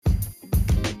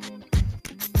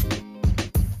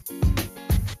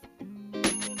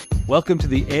Welcome to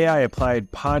the AI Applied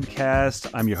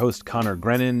podcast. I'm your host, Connor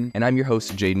Grennan. And I'm your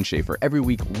host, Jaden Schaefer. Every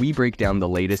week, we break down the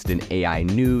latest in AI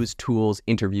news, tools,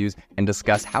 interviews, and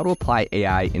discuss how to apply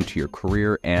AI into your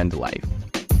career and life.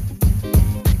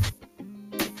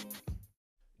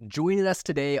 Joining us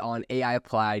today on AI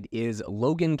Applied is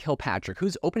Logan Kilpatrick,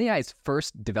 who's OpenAI's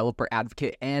first developer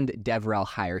advocate and DevRel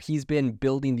hire. He's been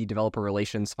building the developer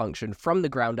relations function from the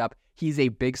ground up. He's a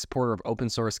big supporter of open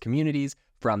source communities,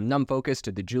 from NumFocus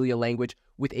to the Julia language,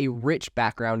 with a rich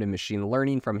background in machine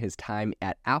learning from his time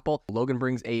at Apple. Logan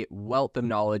brings a wealth of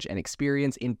knowledge and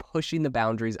experience in pushing the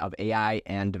boundaries of AI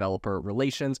and developer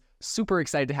relations. Super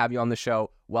excited to have you on the show.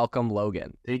 Welcome,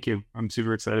 Logan. Thank you. I'm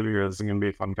super excited to be here. This is going to be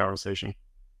a fun conversation.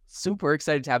 Super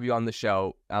excited to have you on the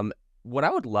show. What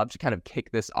I would love to kind of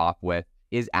kick this off with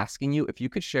is asking you if you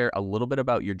could share a little bit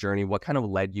about your journey, what kind of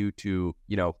led you to,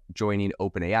 joining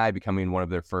OpenAI, becoming one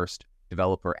of their first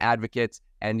developer advocates,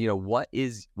 and what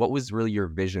was really your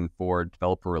vision for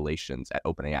developer relations at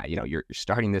OpenAI? You're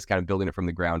starting this, kind of building it from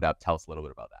the ground up. Tell us a little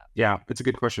bit about that. Yeah, it's a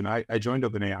good question. I joined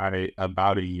OpenAI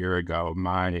about a year ago.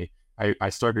 I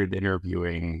started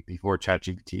interviewing before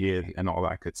ChatGPT and all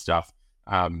that good stuff,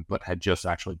 but had just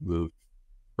actually moved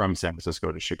from San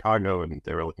Francisco to Chicago, and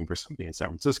they were looking for somebody in San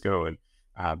Francisco, and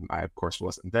I of course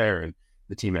wasn't there, and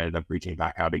the team ended up reaching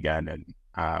back out again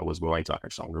and was willing to hire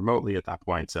someone remotely at that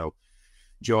point. So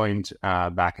joined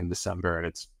back in December, and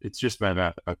it's just been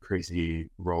a crazy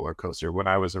roller coaster. When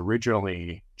I was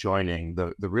originally joining,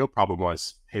 the real problem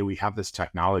was, hey, we have this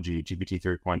technology, GPT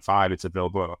 3.5, it's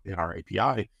available in our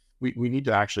API. We need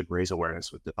to actually raise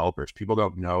awareness with developers. People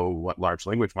don't know what large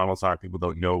language models are. People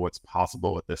don't know what's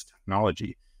possible with this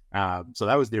technology. So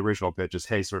that was the original pitch, is,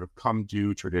 hey, sort of come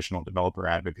do traditional developer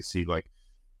advocacy, like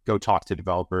go talk to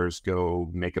developers, go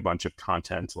make a bunch of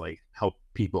content, like help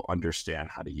people understand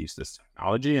how to use this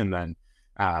technology. And then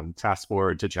fast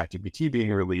forward to ChatGPT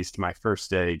being released, my first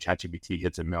day, ChatGPT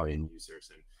hits 1 million users.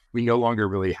 And we no longer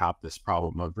really have this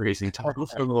problem of raising technical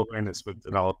awareness with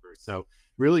developers. So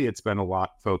really, it's been a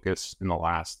lot focused in the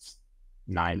last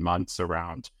 9 months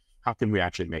around how can we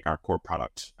actually make our core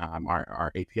product,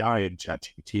 our API and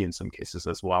ChatGPT in some cases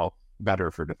as well,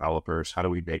 better for developers. How do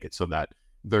we make it so that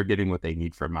they're getting what they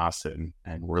need from us and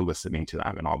we're listening to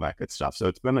them and all that good stuff. So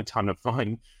it's been a ton of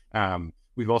fun.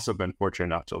 We've also been fortunate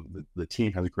enough to, the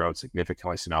team has grown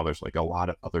significantly. So now there's like a lot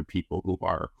of other people who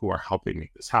are helping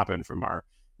make this happen, from our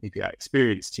API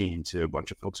experience team to a bunch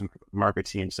of folks in the market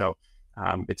team. So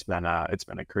it's been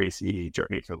a crazy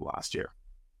journey for the last year.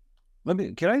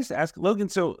 Can I just ask, Logan?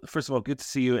 So first of all, good to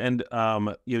see you. And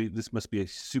this must be a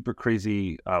super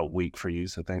crazy week for you.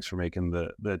 So thanks for making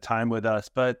the time with us.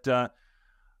 But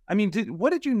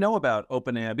what did you know about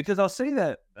OpenAI? Because I'll say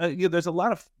that there's a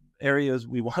lot of areas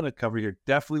we want to cover here.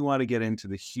 Definitely want to get into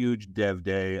the huge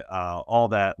DevDay, all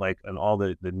that, and all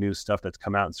the new stuff that's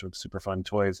come out, and sort of super fun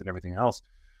toys and everything else.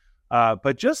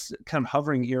 But just kind of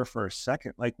hovering here for a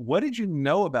second, what did you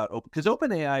know about Because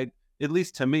OpenAI, at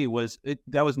least to me,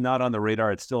 that was not on the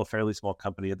radar. It's still a fairly small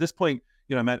company at this point.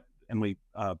 I'm at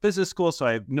business school, so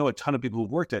I know a ton of people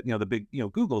who've worked at the big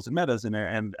Googles and Metas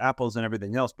and Apples and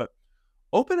everything else. But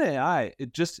OpenAI,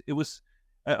 it was,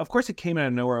 of course, it came out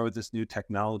of nowhere with this new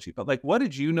technology. But what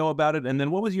did you know about it? And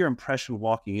then what was your impression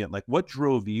walking in? What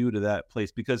drove you to that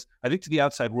place? Because I think to the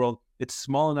outside world, it's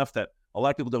small enough that a lot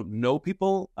of people don't know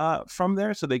people from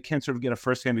there, so they can't sort of get a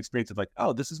firsthand experience of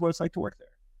oh, this is what it's like to work there.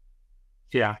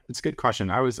 Yeah, it's a good question.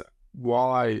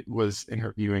 While I was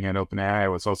interviewing at OpenAI, I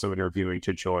was also interviewing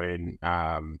to join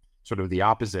sort of the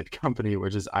opposite company,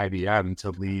 which is IBM,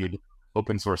 to lead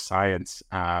open source science.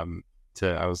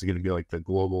 I was going to be the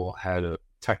global head of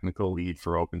technical lead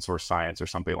for open source science or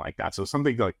something like that. So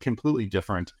something completely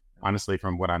different, honestly,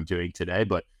 from what I'm doing today,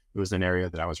 but it was an area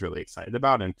that I was really excited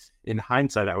about. And in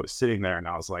hindsight, I was sitting there and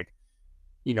I was like,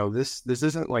 this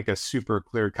isn't a super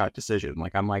clear cut decision. I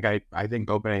think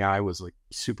OpenAI was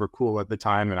super cool at the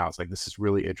time. And I was like, this is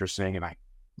really interesting. And I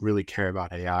really care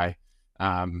about AI.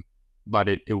 But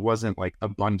it wasn't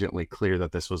abundantly clear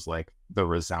that this was the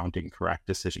resounding correct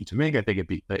decision to make. I think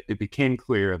it became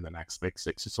clear in the next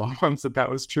 6 to 12 months that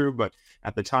was true, but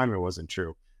at the time it wasn't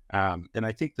true. And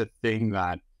I think the thing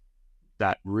that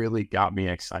really got me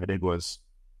excited was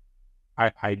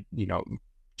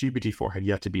GPT-4 had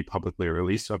yet to be publicly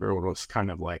released, so everyone was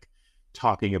kind of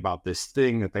talking about this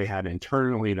thing that they had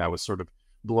internally that was sort of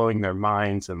blowing their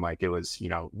minds, and it was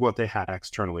what they had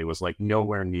externally was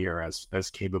nowhere near as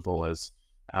capable as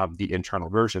the internal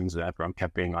versions. And everyone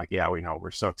kept being yeah, we know, we're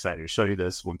so excited to show you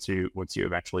this once you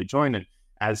eventually join. And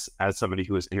as somebody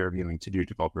who was interviewing to do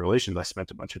developer relations, I spent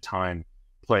a bunch of time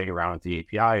playing around with the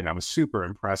API, and I was super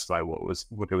impressed by what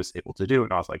it was able to do.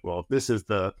 And I was like, well, if this is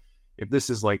the if this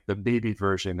is like the baby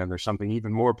version and there's something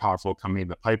even more powerful coming in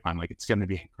the pipeline, like it's going to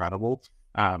be incredible.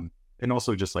 And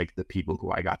also just like the people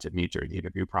who I got to meet during the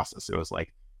interview process, it was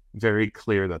like very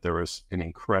clear that there was an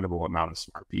incredible amount of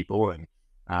smart people.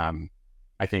 And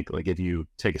I think like if you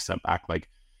take a step back, like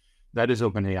that is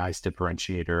OpenAI's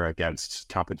differentiator against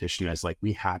competition, as like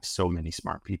we have so many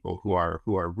smart people who are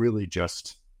really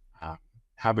just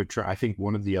I think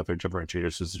one of the other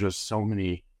differentiators is just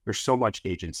there's so much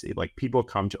agency. Like people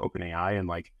come to OpenAI and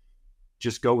like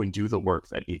just go and do the work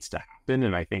that needs to happen.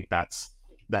 And I think that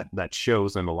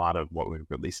shows in a lot of what we've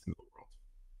released in the world.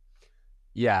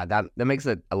 Yeah, that makes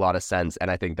a lot of sense.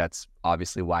 And I think that's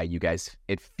obviously why you guys,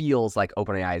 it feels like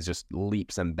OpenAI is just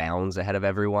leaps and bounds ahead of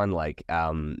everyone. Like,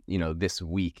 this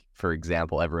week, for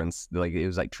example, everyone's like, it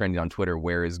was like trending on Twitter,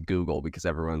 where is Google? Because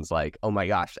everyone's like, oh my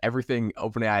gosh, everything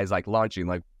OpenAI is like launching,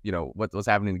 like, what's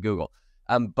happening to Google.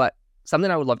 But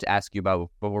something I would love to ask you about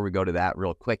before we go to that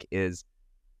real quick is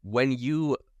when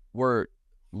you were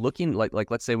looking, like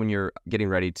let's say when you're getting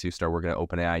ready to start working at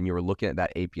OpenAI and you were looking at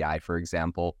that API, for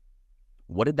example,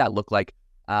 what did that look like?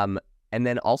 And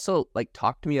then also like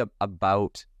talk to me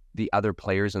about the other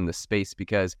players in the space,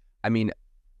 because I mean,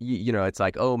 it's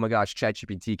like, oh my gosh,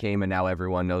 ChatGPT came and now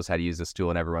everyone knows how to use this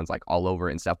tool and everyone's like all over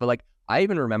it and stuff. But like, I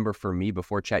even remember for me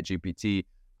before ChatGPT,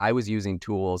 I was using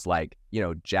tools like,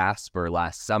 Jasper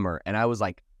last summer, and I was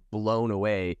like blown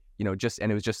away, and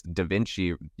it was just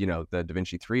DaVinci, the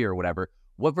DaVinci 3 or whatever.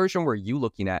 What version were you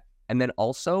looking at? And then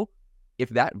also, if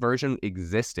that version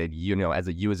existed, as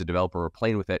a developer were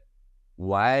playing with it,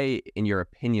 why, in your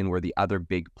opinion, were the other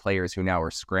big players who now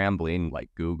are scrambling, like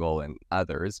Google and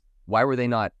others, why were they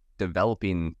not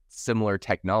developing similar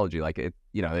technology? Like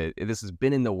this has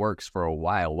been in the works for a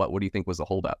while. What do you think was the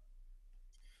holdup?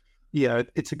 Yeah,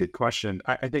 it's a good question.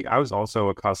 I think I was also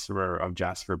a customer of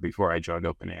Jasper before I joined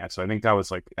OpenAI. So I think that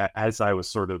was like, as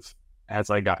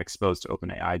I got exposed to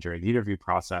OpenAI during the interview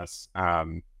process,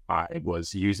 I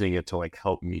was using it to like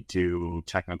help me do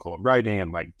technical writing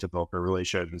and like developer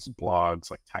relations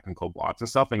blogs, like technical blogs and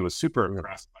stuff. And I was super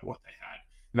impressed by what they had.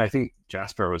 And I think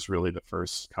Jasper was really the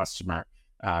first customer,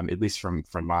 at least from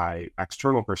my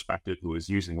external perspective, who was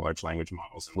using large language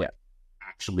models and like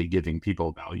actually giving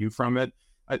people value from it.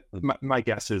 My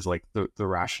guess is like the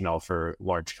rationale for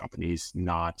large companies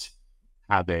not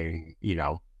having,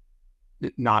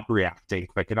 not reacting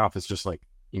quick enough is just like,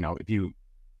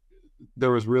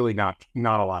 there was really not a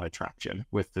lot of traction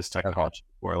with this technology.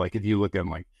 Or like, if you look at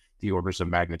like the orders of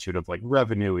magnitude of like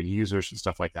revenue and users and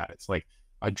stuff like that, it's like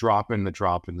a drop in the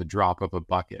drop of a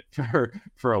bucket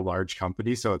for a large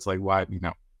company. So it's like, why,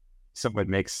 someone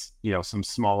makes, some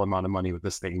small amount of money with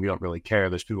this thing, we don't really care.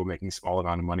 There's people making small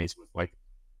amount of money with like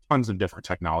tons of different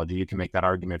technology. You can make that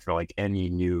argument for like any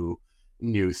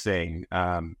new thing.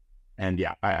 And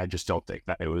yeah, I just don't think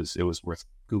that it was worth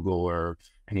Google or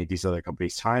any of these other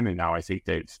companies' time. And now I think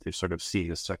they've sort of seen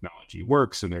this technology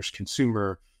works, and there's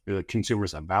the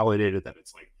consumers have validated that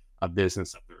it's like a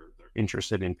business that they're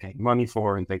interested in paying money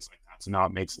for and things like that. So now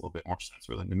it makes a little bit more sense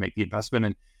for them to make the investment.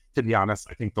 And to be honest,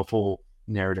 I think the whole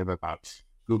narrative about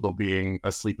Google being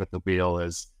asleep at the wheel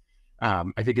is,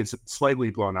 I think it's slightly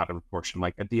blown out of proportion.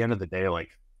 Like at the end of the day, like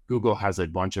Google has a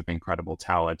bunch of incredible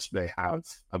talent. They have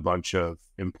a bunch of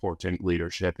important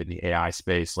leadership in the AI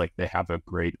space. Like they have a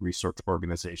great research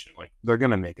organization. Like they're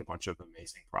going to make a bunch of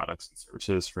amazing products and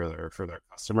services for their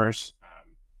customers.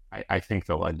 I think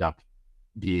they'll end up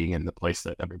being in the place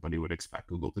that everybody would expect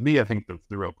Google to be. I think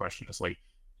the real question is like,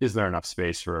 is there enough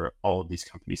space for all of these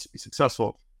companies to be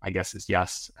successful? I guess is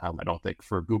yes. I don't think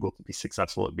for Google to be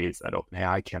successful, it means that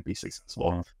OpenAI can't be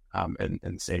successful. And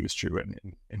the same is true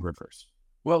in reverse.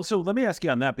 Well, so let me ask you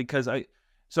on that, because I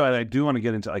do want to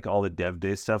get into like all the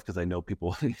DevDay stuff, because I know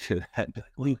people should be like,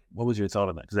 well, what was your thought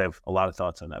on that? Because I have a lot of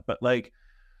thoughts on that. But like,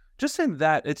 just saying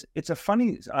that it's a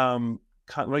funny,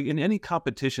 like in any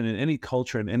competition, in any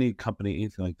culture, in any company,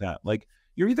 anything like that, like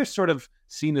you're either sort of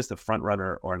seen as the front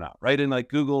runner or not, right? And like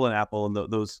Google and Apple and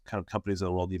those kind of companies in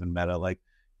the world, even Meta, like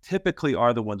typically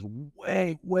are the ones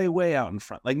way, way, way out in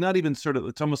front. Like not even sort of,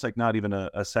 it's almost like not even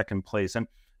a second place.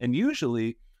 And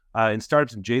usually in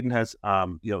startups, and Jaden has,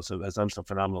 so has done some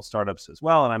phenomenal startups as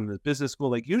well. And I'm in the business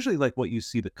school, like usually like what you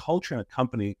see, the culture in a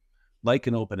company like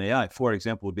an OpenAI, for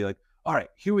example, would be like, all right,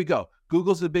 here we go.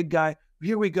 Google's the big guy.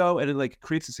 Here we go. And it like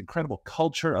creates this incredible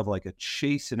culture of like a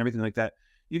chase and everything like that.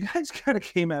 You guys kind of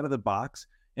came out of the box,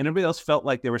 and everybody else felt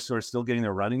like they were sort of still getting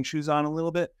their running shoes on a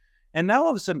little bit. And now all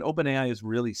of a sudden, OpenAI is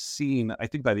really seen, I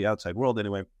think by the outside world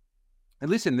anyway, at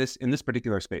least in this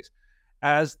particular space,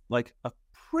 as like a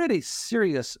pretty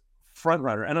serious front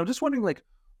runner. And I'm just wondering, like,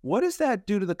 what does that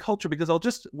do to the culture? Because I'll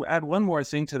just add one more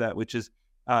thing to that, which is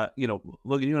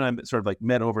Logan, you and I sort of like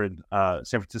met over in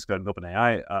San Francisco at an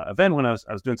OpenAI event when I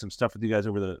was doing some stuff with you guys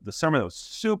over the summer. That was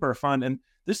super fun. And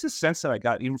there's this sense that I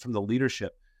got even from the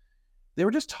leadership. They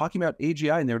were just talking about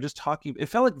AGI, and they were just talking. It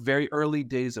felt like very early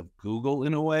days of Google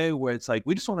in a way, where it's like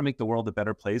we just want to make the world a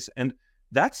better place. And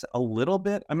that's a little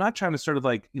bit. I'm not trying to sort of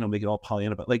like make it all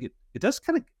Pollyanna, but like it does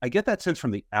kind of. I get that sense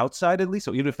from the outside at least.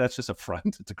 So even if that's just a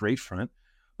front, it's a great front.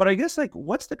 But I guess like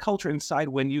what's the culture inside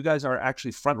when you guys are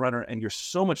actually front runner and you're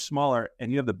so much smaller and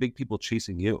you have the big people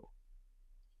chasing you?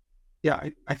 Yeah,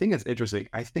 I think it's interesting.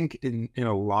 I think in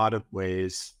a lot of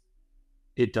ways,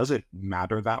 it doesn't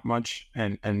matter that much.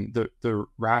 And the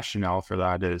rationale for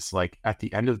that is like at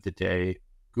the end of the day,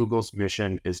 Google's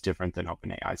mission is different than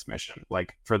OpenAI's mission.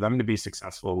 Like for them to be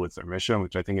successful with their mission,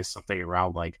 which I think is something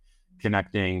around like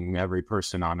connecting every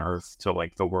person on Earth to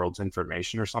like the world's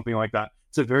information or something like that,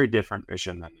 it's a very different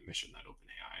mission than the mission that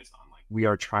OpenAI is on. Like we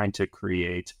are trying to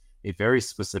create a very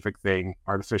specific thing,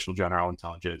 artificial general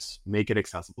intelligence, make it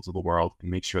accessible to the world and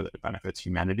make sure that it benefits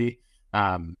humanity.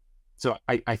 So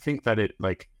I think that it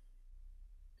like,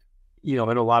 in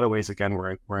a lot of ways, again,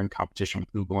 we're in competition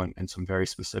with Google in some very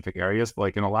specific areas, but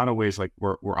like in a lot of ways, like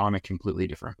we're on a completely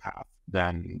different path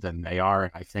than they are.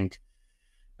 And I think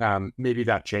maybe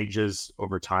that changes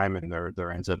over time and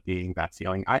there ends up being that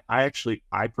feeling.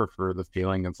 I prefer the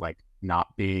feeling of like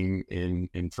not being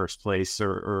in first place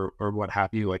or what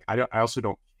have you. Like I also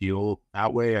don't feel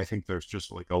that way. I think there's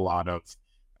just like a lot of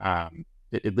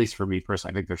at least for me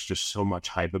personally, I think there's just so much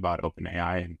hype about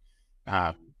OpenAI,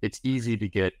 and it's easy to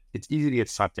get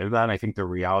sucked into that. And I think the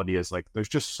reality is like there's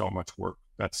just so much work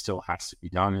that still has to be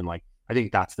done. And like I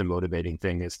think that's the motivating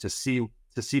thing, is to see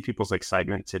people's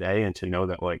excitement today and to know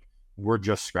that like we're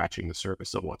just scratching the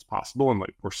surface of what's possible, and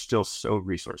like we're still so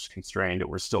resource constrained,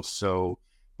 and we're still so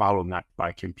bottlenecked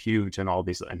by compute and all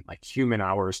these and like human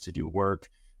hours to do work.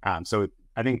 So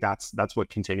I think that's what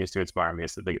continues to inspire me,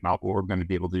 is to think about what we're going to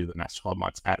be able to do the next 12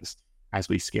 months as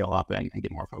we scale up and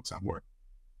get more folks on board.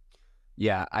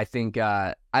 Yeah, I think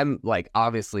I'm like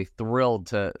obviously thrilled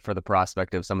for the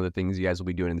prospect of some of the things you guys will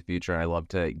be doing in the future. And I love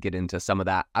to get into some of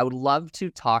that. I would love to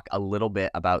talk a little bit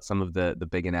about some of the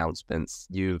big announcements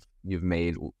you've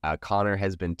made. Connor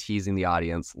has been teasing the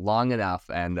audience long enough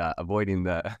and avoiding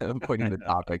the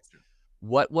topics.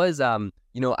 What was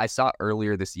I saw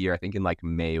earlier this year, I think in like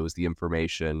May, was the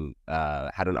information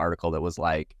had an article that was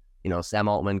like, Sam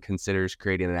Altman considers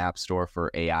creating an app store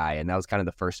for AI, and that was kind of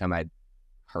the first time I'd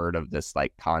heard of this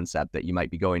like concept that you might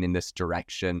be going in this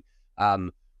direction.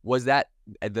 Was that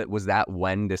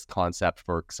when this concept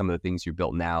for some of the things you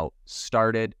built now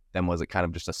started? Then was it kind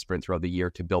of just a sprint throughout the year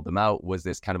to build them out? Was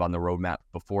this kind of on the roadmap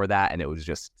before that, and it was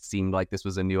just seemed like this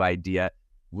was a new idea?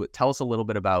 Tell us a little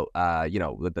bit about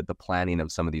the planning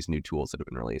of some of these new tools that have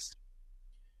been released.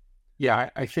 Yeah,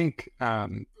 I think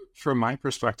from my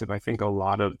perspective, I think a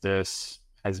lot of this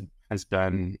has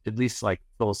been at least like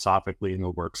philosophically in the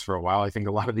works for a while. I think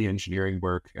a lot of the engineering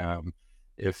work,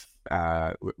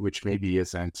 which maybe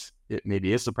is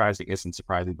surprising, isn't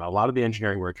surprising, but a lot of the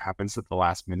engineering work happens at the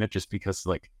last minute just because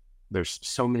like there's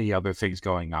so many other things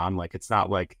going on. Like it's not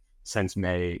like since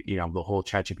May, the whole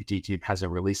ChatGPT team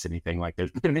hasn't released anything. Like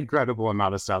there's been an incredible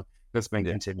amount of stuff that's been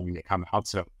continuing to come out.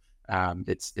 So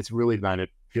it's really been, it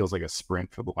feels like a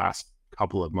sprint for the last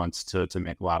couple of months to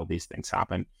make a lot of these things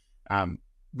happen.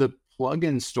 The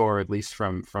plugin store, at least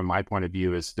from my point of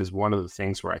view, is one of the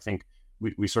things where I think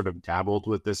we sort of dabbled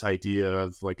with this idea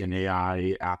of like an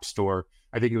AI app store.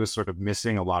 I think it was sort of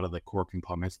missing a lot of the core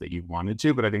components that you wanted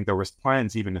to, but I think there was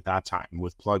plans even at that time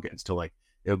with plugins to like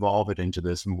evolve it into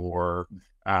this more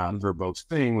verbose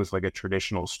thing with like a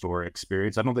traditional store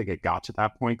experience. I don't think it got to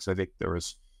that point, because I think there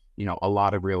was, a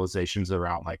lot of realizations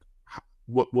around like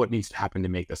what needs to happen to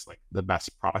make this like the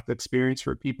best product experience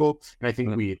for people. And I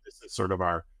think this is sort of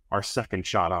our second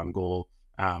shot on goal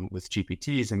with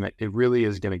GPTs, and that it really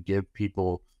is going to give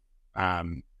people a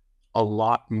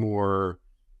lot more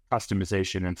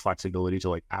customization and flexibility to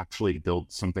like actually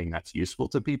build something that's useful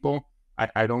to people. I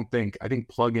think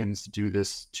plugins do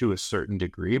this to a certain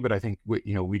degree, but I think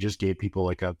we just gave people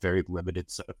like a very limited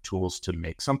set of tools to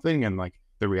make something, and like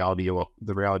the reality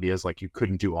is like you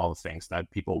couldn't do all the things that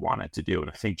people wanted to do. And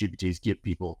I think GPTs give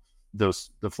people the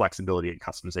flexibility and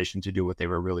customization to do what they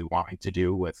were really wanting to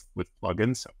do with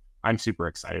plugins. So I'm super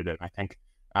excited, and I think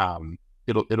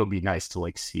it'll be nice to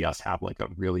like see us have like a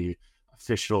really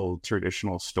official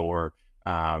traditional store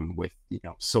with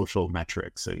social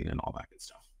metrics and all that good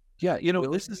stuff. Yeah,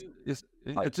 this is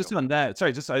just on that. Sorry,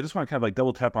 I just want to kind of like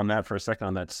double tap on that for a second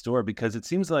on that store, because it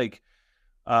seems like,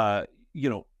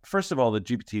 first of all, the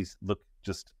GPTs look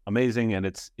just amazing, and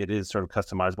it is sort of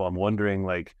customizable. I'm wondering,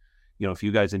 like, if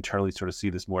you guys internally sort of see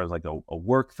this more as like a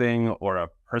work thing or a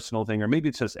personal thing, or maybe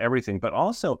it's just everything, but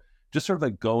also just sort of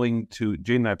like going to,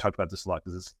 Jane and I have talked about this a lot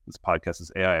because this podcast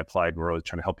is AI applied. We're always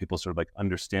trying to help people sort of like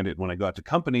understand it. When I go out to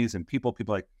companies and people are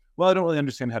like, well, I don't really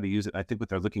understand how to use it. I think what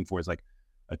they're looking for is like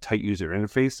a tight user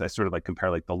interface. I sort of like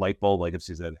compare like the light bulb, like if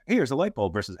she said, hey, here's a light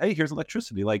bulb versus, hey, here's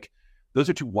electricity. Like those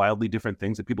are two wildly different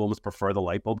things that people almost prefer the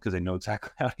light bulb because they know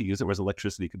exactly how to use it, whereas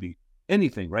electricity could be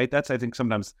anything, right? That's, I think,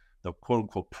 sometimes the quote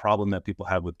unquote problem that people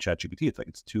have with ChatGPT. It's like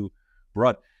it's too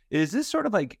broad. Is this sort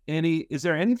of like is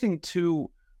there anything to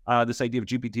this idea of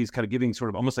GPTs kind of giving sort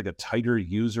of almost like a tighter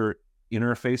user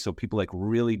interface so people like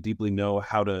really deeply know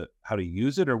how to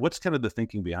use it, or what's kind of the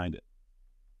thinking behind it?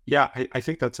 Yeah, I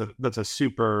think that's a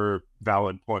super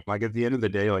valid point. Like at the end of the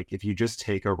day, like if you just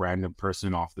take a random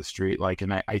person off the street, like,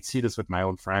 and I see this with my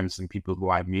own friends and people who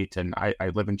I meet, and I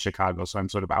live in Chicago, so I'm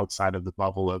sort of outside of the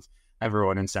bubble of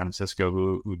everyone in San Francisco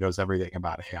who knows everything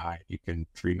about AI. You can,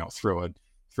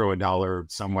 throw a dollar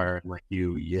somewhere and like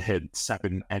you hit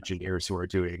 7 engineers who are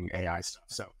doing AI stuff.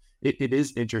 So it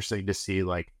is interesting to see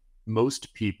like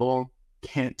most people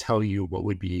can't tell you what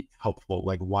would be helpful,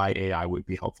 like why AI would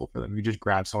be helpful for them. You just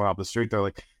grab someone off the street, they're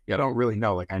like, yeah, I don't really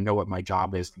know. Like I know what my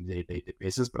job is on a day-to-day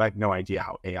basis, but I have no idea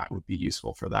how AI would be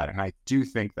useful for that. And I do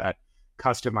think that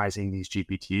customizing these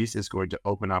GPTs is going to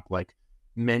open up like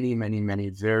many, many, many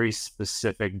very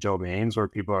specific domains where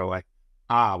people are like,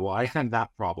 well, I had that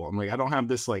problem. Like I don't have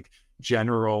this like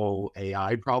general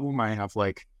AI problem. I have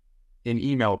like an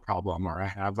email problem, or I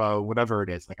have whatever it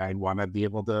is. Like I want to be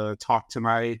able to talk to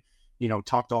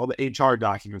all the HR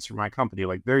documents for my company,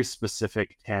 like very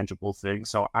specific, tangible things.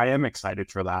 So I am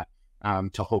excited for that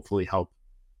to hopefully help,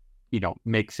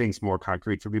 make things more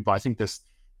concrete for people. I think this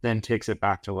then takes it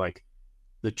back to like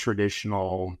the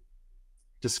traditional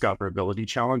discoverability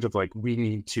challenge of like, we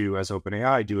need to, as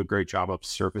OpenAI, do a great job of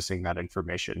surfacing that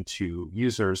information to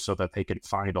users so that they can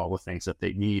find all the things that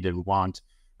they need and want.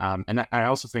 And I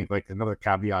also think like another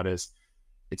caveat is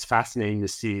it's fascinating to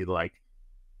see like,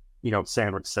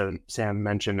 Sam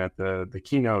mentioned at the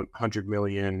keynote, 100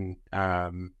 million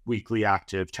weekly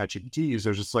active ChatGPT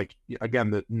users. It's like,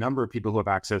 again, the number of people who have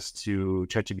access to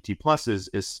ChatGPT Plus is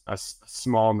a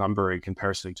small number in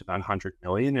comparison to that 100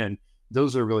 million. And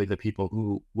those are really the people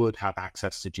who would have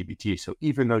access to GPT. So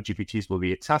even though GPTs will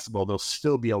be accessible, there'll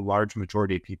still be a large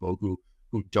majority of people who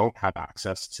don't have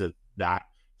access to that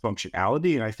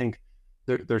functionality. And I think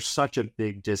there's such a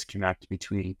big disconnect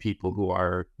between people who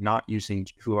are using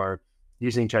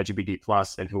ChatGPT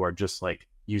Plus and who are just like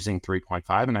using 3.5.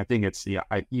 And I think it's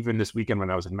even this weekend when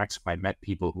I was in Mexico, I met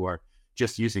people who are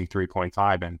just using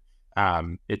 3.5, and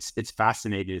it's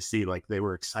fascinating to see like they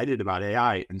were excited about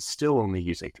AI and still only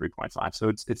using 3.5. So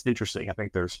it's interesting. I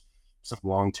think there's some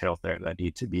long tail there that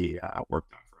need to be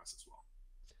worked on for us as well.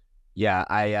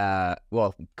 Yeah,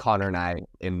 well, Connor and I,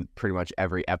 in pretty much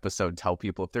every episode, tell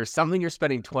people if there's something you're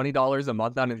spending $20 a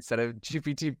month on instead of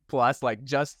GPT Plus, like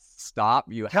just stop.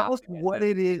 You tell us what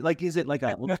it is. Like, is it like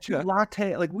a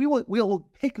latte? Like we'll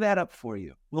pick that up for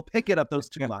you. We'll pick it up, those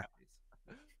 2 lattes.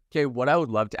 Okay, what I would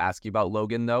love to ask you about,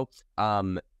 Logan, though,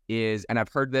 is, and I've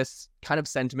heard this kind of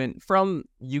sentiment from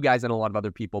you guys and a lot of other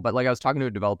people, but like I was talking to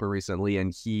a developer recently,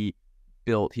 and he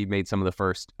made some of the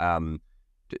first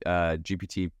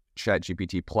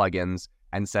ChatGPT plugins,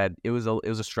 and said it was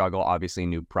a struggle, obviously a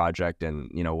new project, and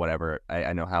whatever.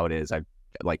 I know how it is. I've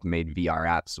like made VR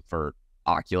apps for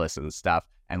Oculus and stuff,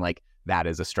 and like that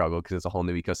is a struggle because it's a whole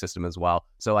new ecosystem as well.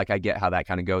 So like I get how that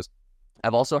kind of goes.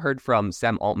 I've also heard from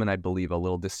Sam Altman, I believe, a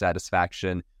little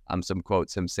dissatisfaction. Some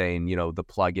quotes him saying, the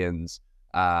plugins.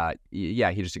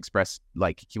 He just expressed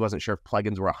like he wasn't sure if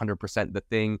plugins were 100% the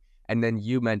thing. And then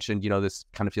you mentioned, this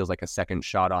kind of feels like a second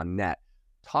shot on net.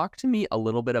 Talk to me a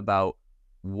little bit about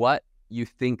what you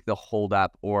think the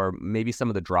holdup or maybe some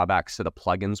of the drawbacks to the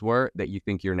plugins were that you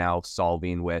think you're now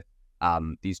solving with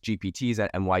these GPTs,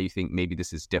 and why you think maybe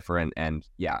this is different, and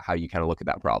how you kind of look at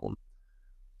that problem.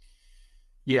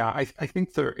 Yeah, I think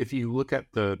if you look at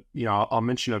I'll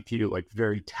mention a few like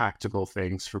very tactical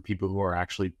things for people who are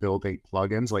actually building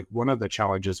plugins. Like one of the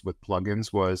challenges with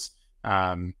plugins was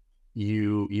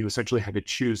you essentially had to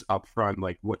choose upfront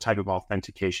like what type of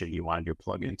authentication you wanted your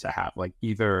plugin to have. Like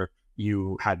either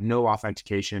you had no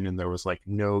authentication and there was like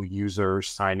no user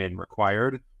sign-in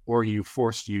required, or you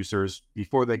forced users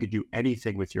before they could do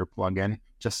anything with your plugin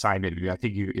to sign in. I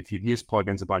think if you've used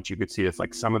plugins a bunch, you could see it's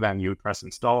like some of them you would press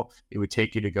install, it would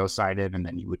take you to go sign in, and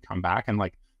then you would come back, and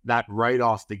like that right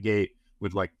off the gate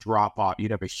would like drop off.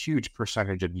 You'd have a huge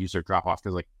percentage of user drop off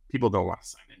because like people don't want to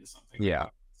sign into something. Yeah.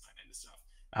 Sign into stuff.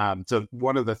 So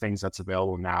one of the things that's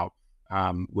available now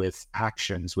with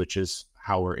Actions, which is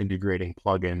how we're integrating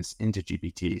plugins into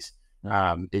GPTs,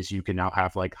 is you can now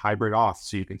have like hybrid auth.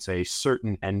 So you can say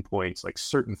certain endpoints, like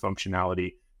certain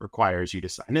functionality requires you to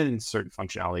sign in, certain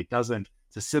functionality doesn't.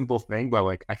 It's a simple thing, but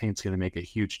like I think it's going to make a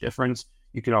huge difference.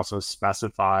 You can also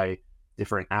specify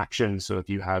different actions. So if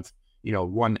you have,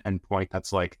 one endpoint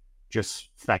that's like, just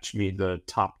fetch me the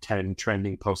top 10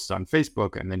 trending posts on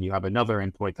Facebook, and then you have another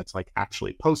endpoint that's like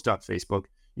actually post on Facebook,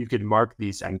 you can mark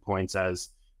these endpoints as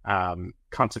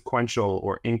consequential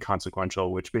or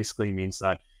inconsequential, which basically means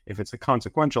that if it's a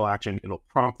consequential action, it'll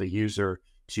prompt the user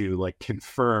to like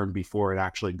confirm before it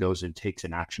actually goes and takes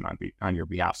an action on your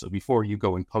behalf. So before you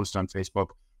go and post on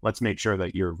Facebook, let's make sure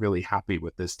that you're really happy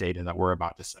with this data that we're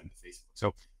about to send to Facebook. So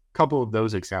a couple of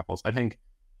those examples, I think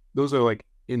those are like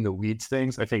in the weeds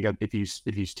things. I think if you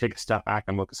take a step back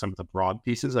and look at some of the broad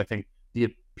pieces, I think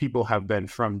the people have been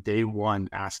from day one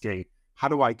asking, how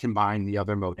do I combine the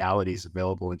other modalities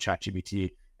available in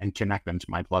ChatGPT and connect them to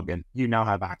my plugin? You now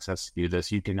have access to do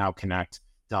this. You can now connect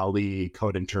DALL-E,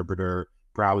 code interpreter,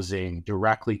 browsing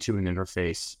directly to an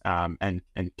interface and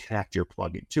connect your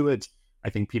plugin to it. I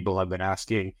think people have been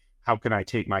asking, how can I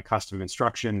take my custom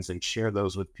instructions and share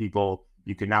those with people?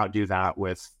 You can now do that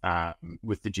with the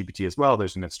GPT as well.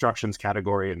 There's an instructions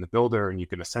category in the builder, and you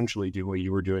can essentially do what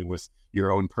you were doing with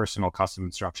your own personal custom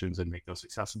instructions and make those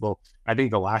accessible. I think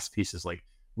the last piece is like,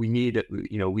 we've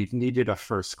needed a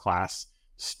first-class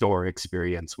store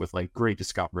experience with like great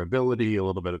discoverability, a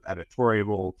little bit of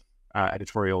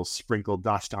editorial sprinkled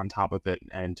dust on top of it.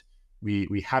 And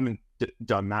we haven't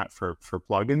done that for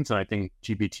plugins. And I think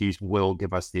GPTs will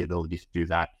give us the ability to do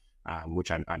that,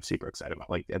 which I'm super excited about.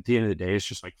 Like at the end of the day, it's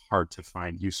just like hard to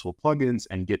find useful plugins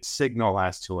and get signal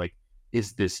as to like,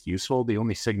 is this useful? The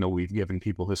only signal we've given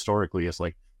people historically is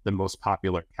like the most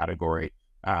popular category.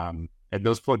 And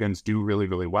those plugins do really,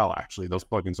 really well, actually. Those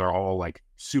plugins are all like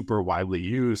super widely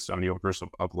used on the orders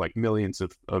of like millions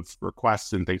of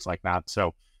requests and things like that.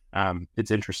 So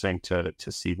it's interesting to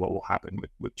see what will happen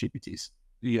with GPTs.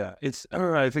 Yeah,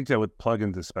 I think that with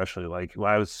plugins especially, like,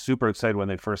 well, I was super excited when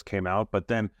they first came out, but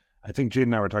then I think Jade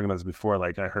and I were talking about this before.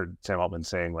 Like I heard Sam Altman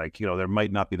saying like, there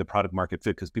might not be the product market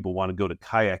fit because people want to go to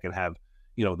Kayak and have,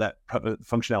 that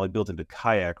functionality built into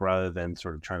Kayak rather than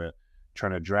sort of trying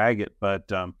to drag it. But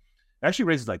it actually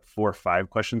raises like 4 or 5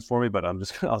 questions for me, but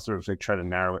I'll sort of like try to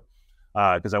narrow it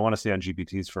because I want to stay on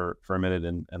GPTs for a minute,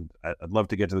 and I'd love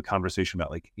to get to the conversation about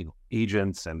like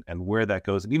agents and where that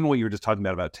goes, and even what you were just talking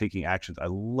about taking actions. I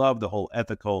love the whole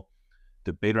ethical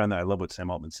debate around that. I love what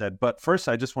Sam Altman said. But first,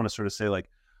 I just want to sort of say like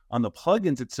on the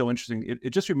plugins, it's so interesting. It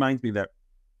just reminds me that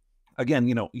again,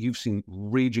 you've seen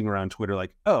raging around Twitter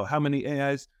like, oh, how many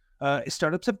AIs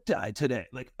startups have died today?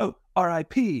 Like, oh,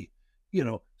 RIP,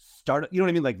 startup, you know what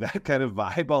I mean? Like that kind of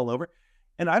vibe all over.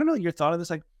 And I don't know your thought on this.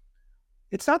 Like,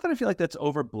 it's not that I feel like that's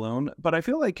overblown, but I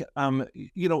feel like,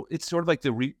 it's sort of like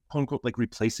the quote unquote, like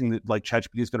replacing the, like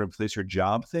ChatGPT is going to replace your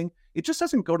job thing. It just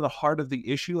doesn't go to the heart of the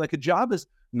issue. Like a job is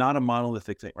not a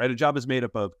monolithic thing, right? A job is made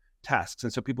up of tasks.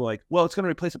 And so people are like, well, it's going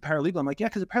to replace a paralegal. I'm like, yeah,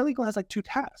 because a paralegal has like 2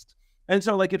 tasks. And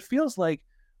so like, it feels like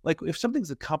if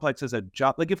something's as complex as a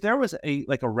job, like if there was a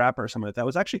rapper or something that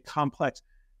was actually complex,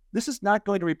 this is not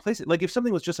going to replace it. Like if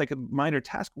something was just like a minor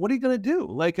task, what are you going to do?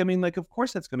 Like, I mean, like, of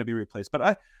course that's going to be replaced, but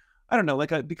I don't know,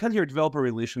 like because you're developer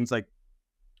relations, like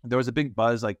there was a big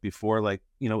buzz like before, like,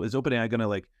 is OpenAI going to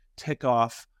like tick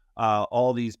off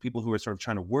all these people who are sort of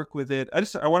trying to work with it?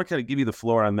 I want to kind of give you the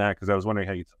floor on that because I was wondering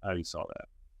how you saw that.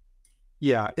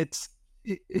 Yeah, it's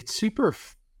super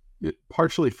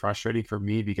partially frustrating for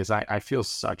me because I feel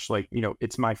such like,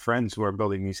 it's my friends who are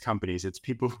building these companies. It's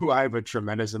people who I have a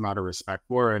tremendous amount of respect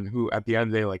for and who at the end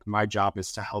of the day, like my job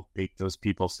is to help make those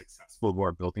people successful who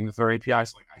are building with their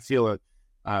APIs. Like I feel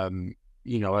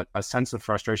a sense of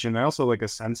frustration. I also like a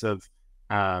sense of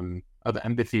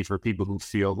empathy for people who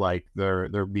feel like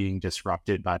they're being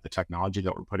disrupted by the technology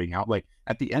that we're putting out. Like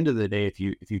at the end of the day, if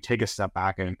you take a step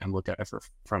back and look at it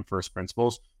from first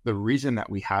principles, the reason that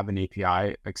we have an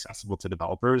API accessible to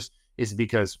developers is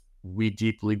because we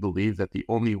deeply believe that the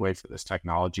only way for this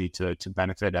technology to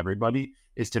benefit everybody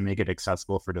is to make it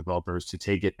accessible for developers to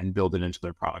take it and build it into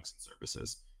their products and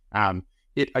services.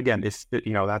 That's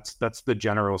the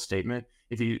general statement.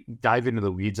 If you dive into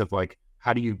the weeds of like,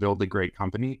 how do you build a great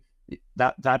company?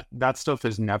 That stuff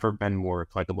has never been more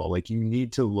applicable. Like you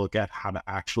need to look at how to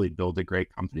actually build a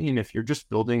great company. And if you're just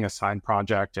building a side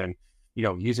project and,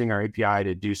 using our API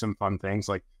to do some fun things,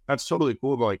 like that's totally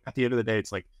cool. But like at the end of the day,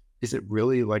 it's like, is it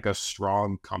really like a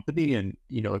strong company? And,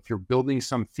 if you're building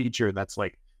some feature that's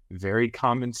like very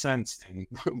common sense and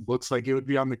looks like it would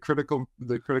be on the critical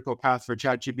path for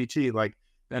ChatGPT, like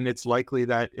then it's likely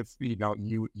that if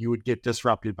you would get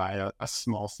disrupted by a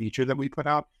small feature that we put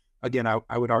out. again,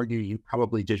 I would argue you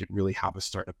probably didn't really have a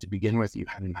startup to begin with. You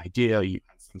had an idea, you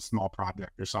had some small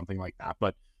project or something like that.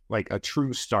 But like a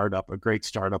true startup, a great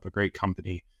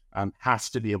company has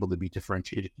to be able to be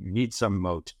differentiated. You need some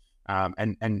moat.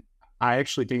 And I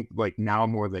actually think like now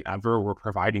more than ever, we're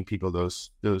providing people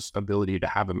those ability to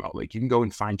have a moat. Like you can go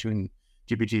and fine tune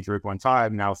GPT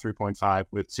 3.5, now 3.5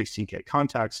 with 16K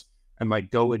context, and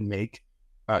like go and make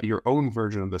your own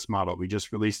version of this model. We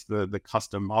just released the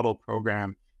custom model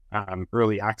program.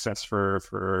 Early access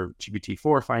for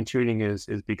GPT-4 fine tuning is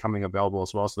becoming available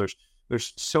as well. So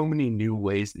there's so many new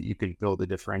ways that you can build a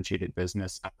differentiated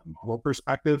business at the model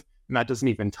perspective, and that doesn't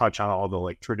even touch on all the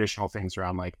like traditional things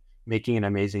around like making an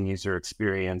amazing user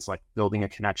experience, like building a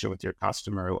connection with your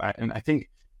customer. And I think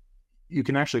you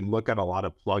can actually look at a lot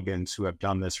of plugins who have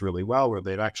done this really well, where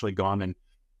they've actually gone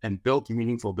and built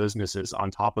meaningful businesses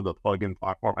on top of the plugin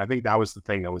platform. I think that was the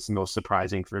thing that was most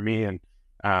surprising for me, and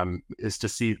is to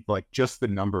see like just the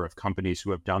number of companies who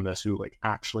have done this, who like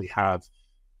actually have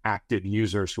active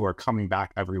users who are coming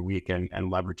back every week and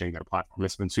leveraging their platform.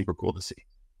 It's been super cool to see.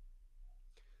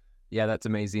 Yeah, that's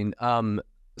amazing.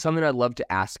 Something I'd love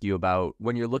to ask you about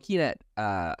when you're looking at,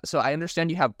 so I understand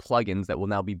you have plugins that will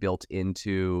now be built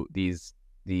into the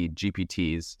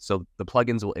GPTs. So the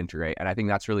plugins will integrate, and I think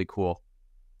that's really cool.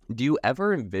 Do you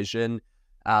ever envision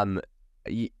the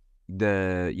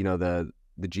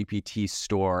GPT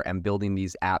store and building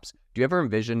these apps? Do you ever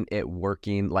envision it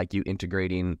working like you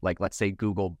integrating, like, let's say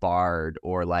Google Bard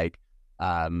or like,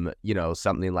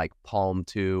 something like Palm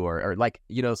 2 or like,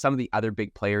 some of the other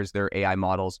big players, their AI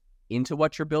models into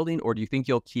what you're building? Or do you think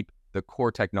you'll keep the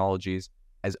core technologies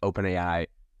as OpenAI,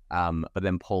 but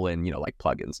then pull in, like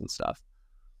plugins and stuff?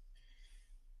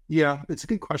 Yeah, it's a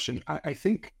good question. I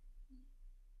think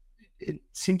it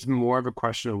seems more of a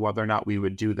question of whether or not we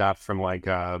would do that from like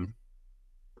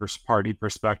first party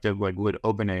perspective. Like, would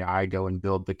OpenAI go and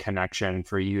build the connection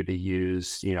for you to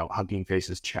use, Hugging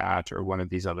Face's chat or one of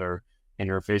these other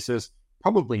interfaces?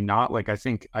 Probably not. Like, I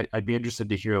think I'd be interested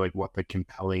to hear like what the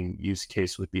compelling use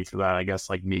case would be for that. I guess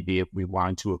like maybe if we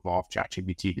wanted to evolve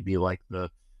ChatGPT to be like the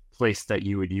place that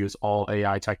you would use all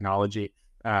AI technology.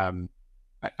 I'm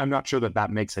not sure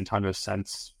that makes a ton of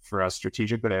sense for us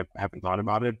strategically. I haven't thought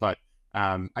about it, but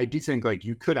I do think like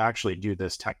you could actually do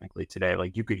this technically today.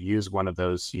 Like you could use one of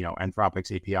those,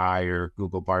 Anthropic's API or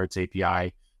Google Bard's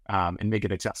API and make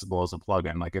it accessible as a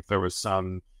plugin. Like if there was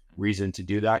some reason to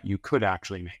do that, you could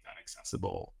actually make that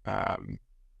accessible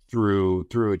through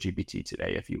a GPT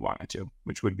today if you wanted to,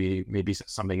 which would be maybe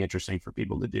something interesting for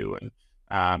people to do.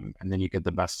 And then you get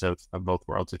the best of both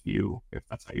worlds if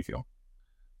that's how you feel.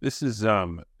 This is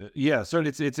certainly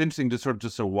it's interesting to sort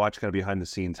of watch kind of behind the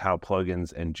scenes how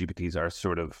plugins and GPTs are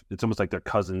sort of, it's almost like they're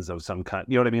cousins of some kind,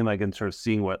 you know what I mean? Like, and sort of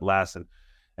seeing what lasts.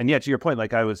 And yeah, to your point,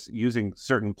 like I was using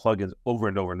certain plugins over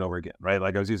and over and over again, right?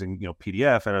 Like I was using,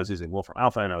 PDF, and I was using Wolfram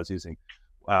Alpha, and I was using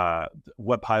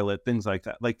WebPilot, things like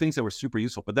that, like things that were super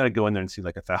useful. But then I'd go in there and see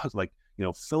like 1,000, like,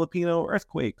 Filipino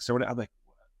earthquakes or whatever. I'm like,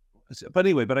 but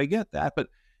anyway, but I get that. But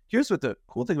here's what the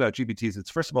cool thing about GPT is. It's,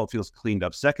 first of all, it feels cleaned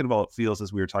up. Second of all, it feels,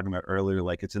 as we were talking about earlier,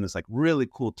 like it's in this like really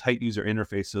cool tight user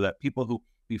interface, so that people who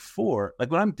before,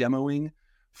 like when I'm demoing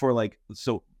for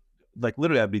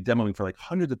literally I'd be demoing for like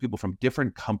hundreds of people from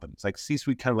different companies, like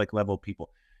C-suite kind of like level people.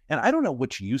 And I don't know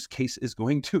which use case is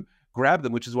going to grab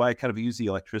them, which is why I kind of use the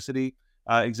electricity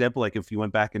example. Like if you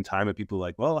went back in time and people are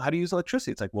like, well, how do you use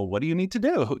electricity? It's like, well, what do you need to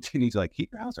do? Do you need to like heat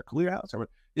your house or cool your house? Or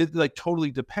it like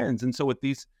totally depends. And so with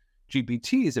these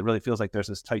GPTs, it really feels like there's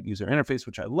this tight user interface,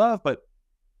 which I love. But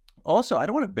also, I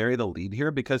don't want to bury the lead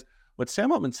here, because what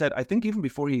Sam Altman said, I think even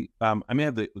before he, I may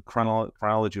have the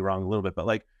chronology wrong a little bit, but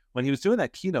like when he was doing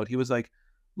that keynote, he was like,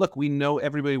 look, we know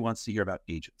everybody wants to hear about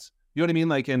agents. You know what I mean?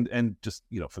 Like, and just,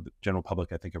 for the general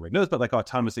public, I think everybody knows, but like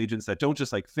autonomous agents that don't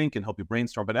just like think and help you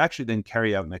brainstorm, but actually then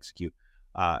carry out and execute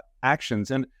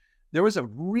actions. And there was a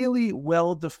really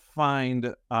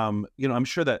well-defined, I'm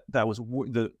sure that was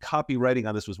the copywriting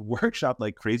on this was workshopped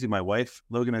like crazy. My wife,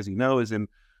 Logan, as you know, is in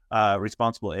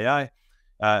responsible AI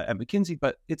at McKinsey,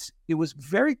 but it was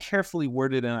very carefully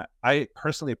worded, and I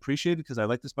personally appreciate it because I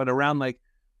like this, but around like,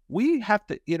 we have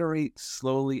to iterate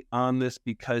slowly on this,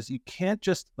 because you can't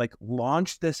just like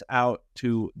launch this out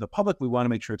to the public. We want to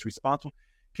make sure it's responsible.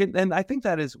 And I think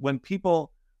that is when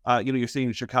people, you're seeing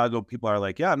in Chicago, people are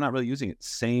like, yeah, I'm not really using it.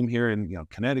 Same here in,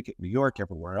 Connecticut, New York,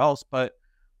 everywhere else. But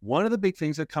one of the big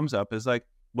things that comes up is like,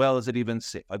 well, is it even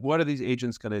safe? Like, what are these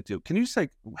agents going to do? Can you just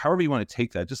like, however you want to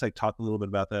take that, just like talk a little bit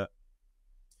about that?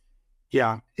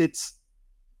 Yeah,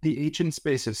 the agent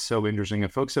space is so interesting.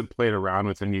 If folks have played around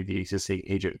with any of the existing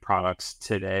agent products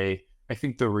today, I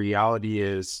think the reality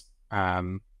is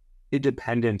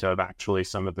independent of actually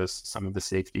some of the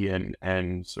safety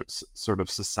and sort of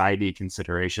society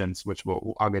considerations, which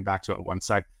I'll get back to in one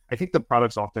sec. I think the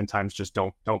products oftentimes just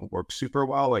don't work super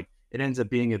well. Like it ends up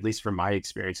being, at least from my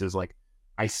experiences, like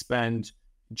I spend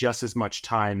just as much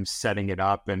time setting it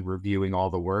up and reviewing all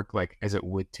the work like as it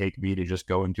would take me to just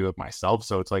go and do it myself.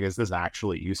 So it's like, is this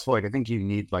actually useful? Like I think you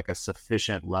need like a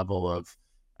sufficient level of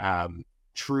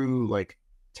true like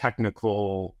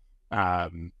technical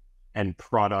and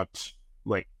product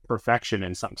like perfection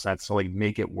in some sense to like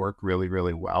make it work really,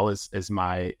 really well is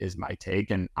my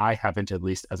take. And I haven't, at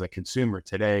least as a consumer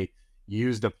today,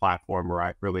 used a platform where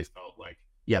I really felt like,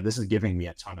 yeah, this is giving me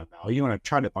a ton of value. And I've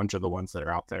tried a bunch of the ones that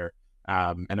are out there.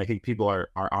 And I think people are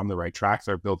on the right track.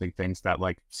 They're building things that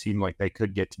like seem like they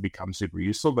could get to become super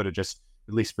useful, but it just,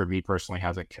 at least for me personally,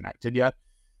 hasn't connected yet.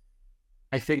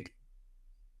 I think,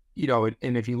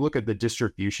 and if you look at the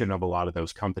distribution of a lot of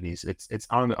those companies, it's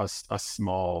on a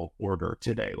small order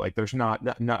today. Like there's not,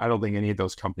 I don't think any of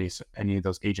those companies, any of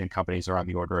those agent companies are on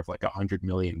the order of like 100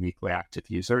 million weekly active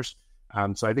users.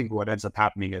 So I think what ends up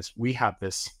happening is we have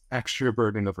this extra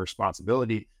burden of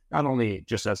responsibility, not only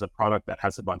just as a product that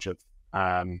has a bunch of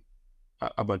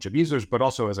users, but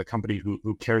also as a company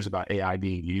who cares about AI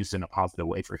being used in a positive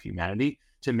way for humanity,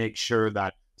 to make sure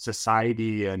that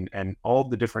society and all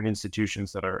the different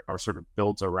institutions that are sort of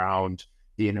built around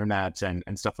the internet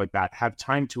and stuff like that have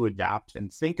time to adapt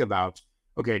and think about,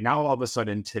 okay, now all of a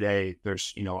sudden today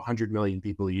there's 100 million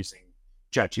people using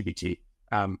ChatGPT.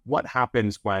 What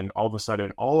happens when all of a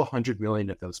sudden all 100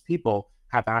 million of those people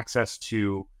have access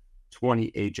to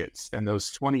 20 agents, and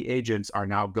those 20 agents are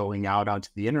now going out onto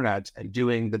the internet and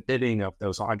doing the bidding of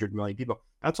those 100 million people?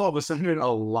 That's all of a sudden a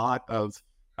lot of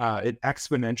an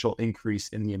exponential increase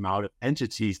in the amount of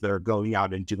entities that are going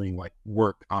out and doing like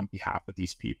work on behalf of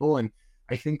these people. And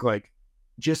I think like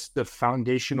just the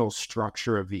foundational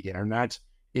structure of the internet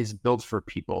is built for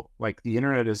people. Like the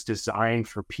internet is designed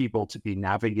for people to be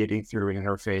navigating through an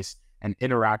interface and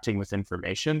interacting with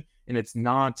information. And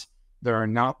there are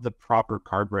not the proper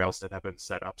guardrails that have been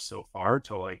set up so far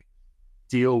to like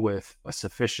deal with a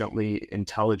sufficiently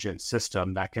intelligent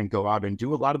system that can go out and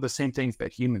do a lot of the same things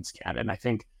that humans can. And I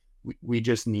think we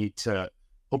just need to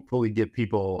hopefully give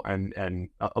people and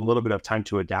a little bit of time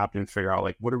to adapt and figure out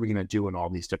like, what are we going to do in all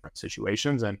these different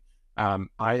situations? And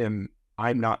I'm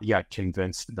not yet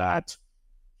convinced that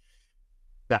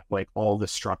like all the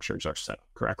structures are set up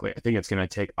correctly. I think it's going to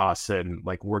take us and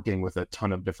like working with a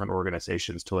ton of different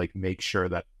organizations to like make sure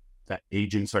that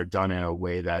agents are done in a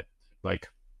way that like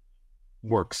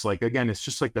works. Like, again, it's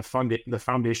just like the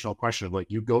foundational question of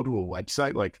like, you go to a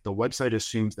website, like the website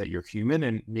assumes that you're human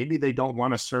and maybe they don't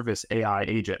want to service AI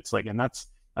agents. Like, and that's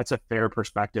a fair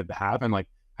perspective to have. And like,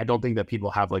 I don't think that people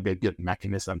have like a good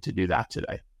mechanism to do that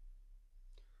today.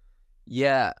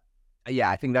 Yeah,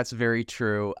 I think that's very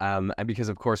true. And because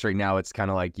of course right now it's kind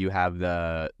of like you have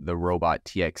the robot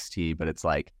TXT, but it's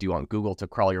like, do you want Google to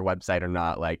crawl your website or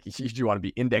not? Like, do you want to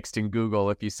be indexed in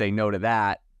Google? If you say no to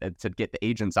that, to get the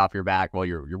agents off your back, well,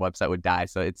 your website would die.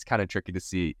 So it's kind of tricky to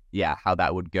see, how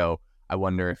that would go. I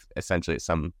wonder if essentially it's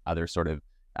some other sort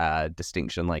of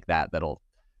distinction like that'll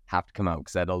have to come out,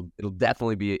 because it'll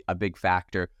definitely be a big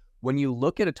factor. When you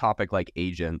look at a topic like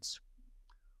agents,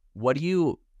 what do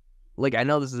you, like, I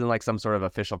know this isn't like some sort of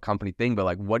official company thing, but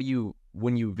like, what do you,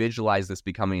 when you visualize this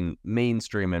becoming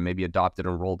mainstream and maybe adopted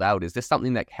and rolled out, is this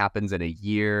something that happens in a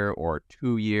year or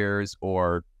 2 years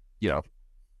or,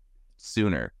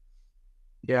 sooner?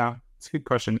 Yeah, it's a good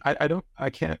question. I don't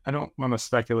want to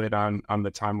speculate on the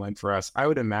timeline for us. I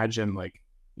would imagine like,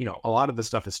 a lot of the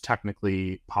stuff is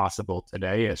technically possible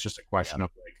today. It's just a question of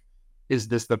like, is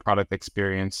this the product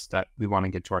experience that we want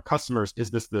to get to our customers? Is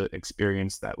this the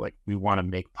experience that like we want to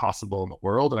make possible in the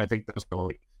world? And I think those are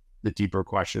like the deeper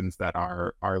questions that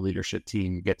our leadership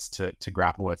team gets to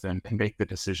grapple with and make the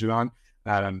decision on.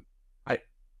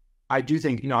 I do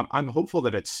think, I'm hopeful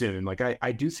that it's soon. Like,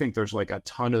 I do think there's like a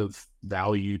ton of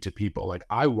value to people. Like,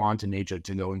 I want an agent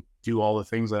to go and do all the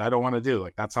things that I don't want to do.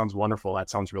 Like, that sounds wonderful. That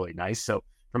sounds really nice. So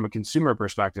from a consumer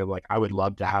perspective, like, I would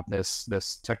love to have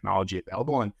this technology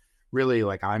available. And really,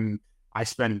 like, I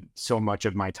spend so much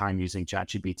of my time using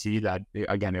ChatGPT that,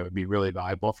 again, it would be really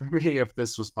valuable for me if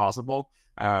this was possible.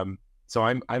 So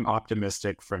I'm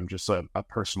optimistic from just a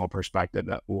personal perspective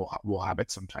that we'll have it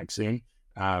sometime soon.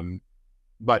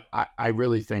 But I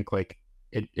really think like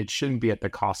it shouldn't be at the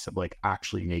cost of like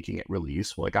actually making it really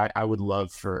useful. Like I would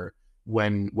love for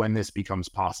when this becomes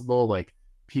possible, like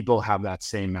people have that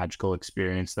same magical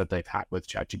experience that they've had with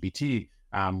ChatGPT,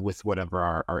 with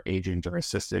whatever our agent or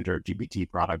assistant or GPT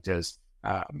product is.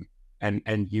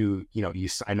 And you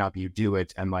sign up, you do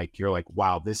it, and like you're like,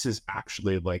 wow, this is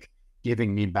actually like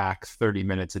giving me back 30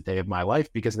 minutes a day of my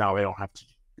life, because now I don't have to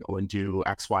go and do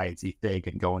X, Y, and Z thing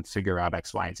and go and figure out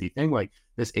X, Y, and Z thing. Like,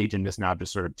 this agent is now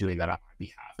just sort of doing that on my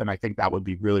behalf. And I think that would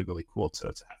be really, really cool to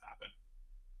have happen.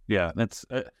 Yeah, that's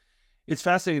it's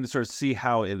fascinating to sort of see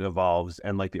how it evolves.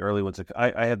 And like the early ones, like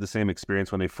I had the same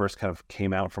experience when they first kind of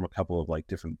came out from a couple of like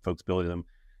different folks building them.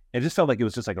 It just felt like it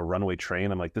was just like a runaway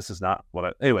train. I'm like, this is not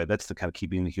what anyway, that's the kind of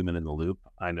keeping the human in the loop.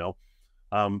 I know.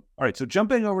 All right. So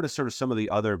jumping over to sort of some of the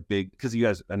other big, because you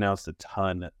guys announced a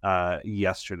ton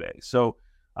yesterday. So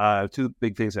two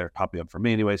big things that are popping up for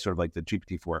me anyway, sort of like the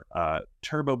GPT-4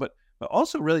 Turbo, but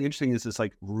also really interesting is this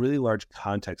like really large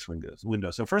context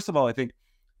window. So first of all, I think,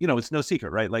 it's no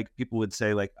secret, right? Like people would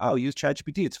say like, oh, use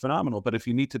ChatGPT, it's phenomenal. But if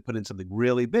you need to put in something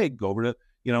really big, go over to,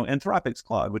 Anthropic's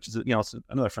Claude, which is,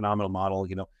 another phenomenal model,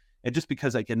 and just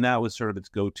because like, and now is sort of its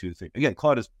go-to thing. Again,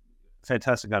 Claude is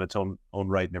fantastic on its own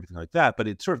right and everything like that, but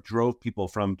it sort of drove people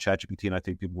from ChatGPT, and I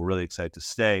think people were really excited to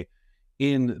stay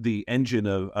in the engine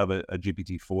of a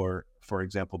GPT-4, for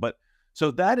example. But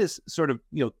so that is sort of,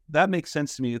 that makes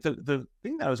sense to me. The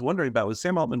thing that I was wondering about was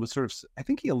Sam Altman was sort of, I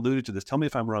think he alluded to this, tell me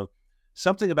if I'm wrong,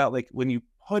 something about like when you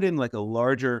put in like a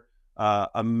larger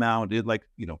amount, like,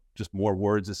 just more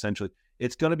words, essentially,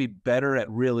 it's going to be better at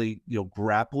really,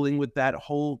 grappling with that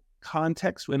whole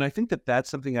context. And I think that that's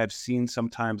something I've seen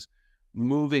sometimes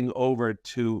moving over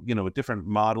to, a different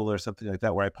model or something like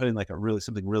that, where I put in like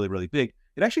something really, really big.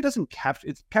 It actually doesn't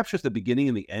it captures the beginning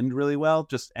and the end really well,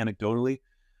 just anecdotally.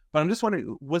 But I'm just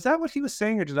wondering, was that what he was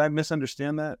saying, or did I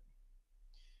misunderstand that?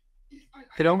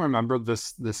 I don't remember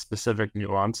this specific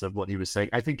nuance of what he was saying.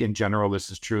 I think in general, this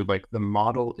is true. Like, the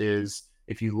model is,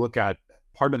 if you look at,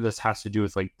 part of this has to do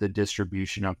with like the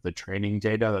distribution of the training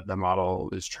data that the model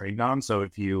is trained on. So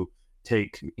if you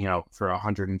take, for a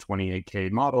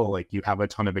 128K model, like you have a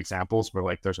ton of examples where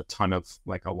like there's a ton of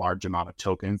like a large amount of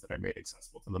tokens that are made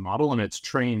accessible to the model, and it's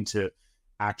trained to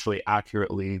actually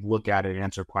accurately look at and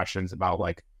answer questions about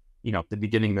like, the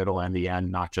beginning, middle, and the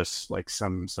end, not just like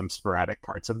some sporadic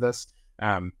parts of this.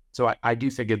 So I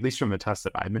do think, at least from the tests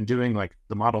that I've been doing, like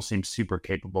the model seems super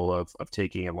capable of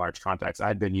taking in large context.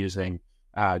 I'd been using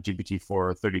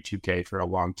GPT-4 32K for a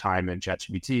long time in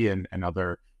ChatGPT and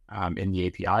other in the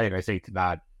API, and I think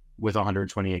that with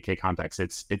 128K context,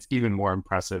 it's even more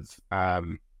impressive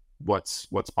what's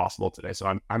possible today.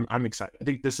 So I'm excited. I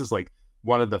think this is like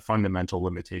one of the fundamental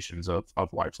limitations of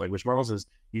large language models is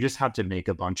you just have to make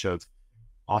a bunch of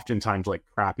oftentimes like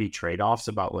crappy trade-offs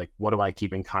about like, what do I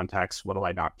keep in context? What do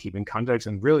I not keep in context?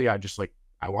 And really, I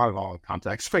want it all in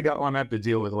context. I don't want to have to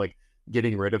deal with like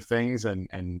getting rid of things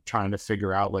and trying to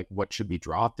figure out like what should be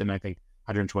dropped. And I think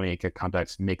 128K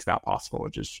context makes that possible,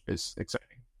 which is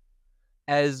exciting.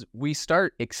 As we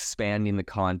start expanding the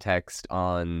context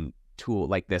on tool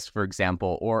like this, for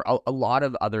example, or a lot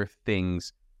of other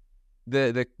things,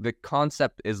 the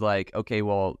concept is like, okay,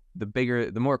 well,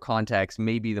 the more context,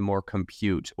 maybe the more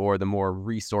compute or the more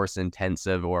resource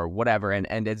intensive or whatever.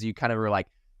 And as you kind of were like,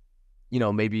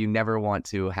 maybe you never want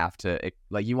to have to,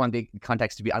 like, you want the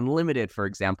context to be unlimited, for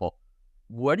example.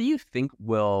 What do you think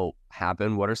will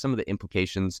happen? What are some of the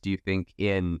implications, do you think,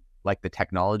 in like the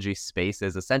technology space?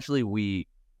 Is essentially we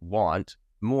want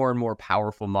more and more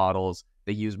powerful models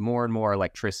that use more and more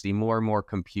electricity, more and more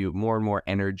compute, more and more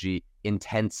energy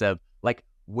intensive. Like,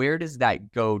 where does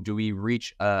that go? Do we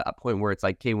reach a point where it's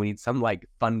like, okay, we need some like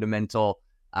fundamental,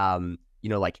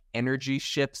 like energy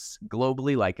shifts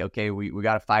globally? Like, okay, we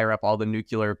got to fire up all the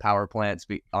nuclear power plants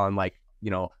on like,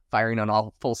 firing on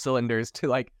all full cylinders to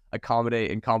like accommodate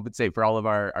and compensate for all of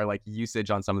our like usage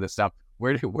on some of this stuff.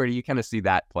 Where do you kind of see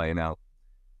that playing out?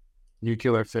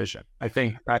 Nuclear fission. I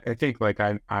think like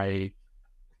I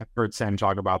heard Sam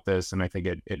talk about this, and I think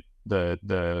the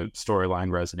storyline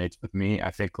resonates with me.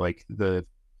 I think like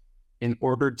in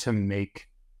order to make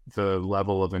the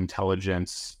level of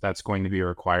intelligence that's going to be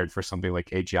required for something like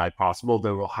AGI possible,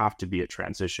 there will have to be a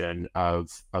transition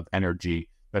of energy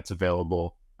that's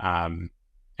available. And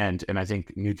I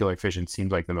think nuclear fission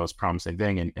seems like the most promising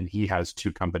thing. And he has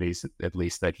two companies, at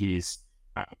least, that he's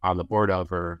on the board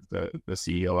of, or the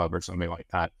CEO of, or something like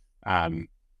that,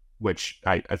 which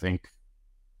I think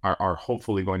are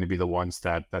hopefully going to be the ones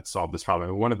that solve this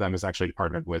problem. And one of them is actually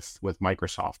partnered with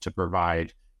Microsoft to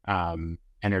provide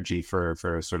energy for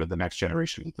sort of the next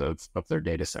generation of their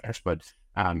data centers. But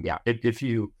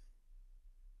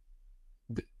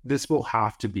this will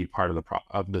have to be part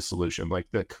of the solution. Like,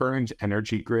 the current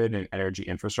energy grid and energy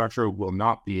infrastructure will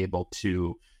not be able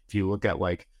to, if you look at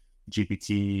like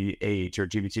GPT-8 or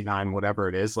GPT-9, whatever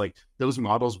it is, like those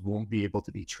models won't be able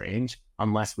to be trained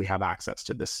unless we have access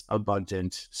to this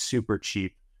abundant, super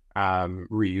cheap,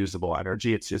 reusable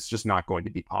energy. It's just not going to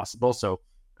be possible. So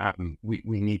we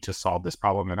need to solve this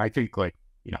problem. And I think like,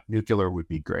 nuclear would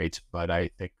be great, but I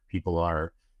think people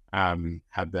are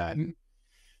have been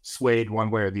swayed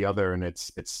one way or the other, and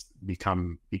it's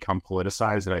become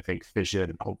politicized. And I think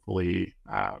fission hopefully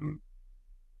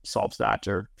solves that,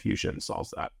 or fusion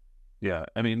solves that. Yeah,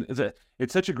 I mean,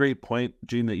 it's such a great point,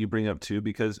 Gene, that you bring up too,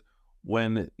 because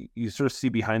when you sort of see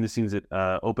behind the scenes at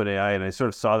OpenAI, and I sort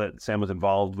of saw that Sam was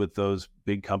involved with those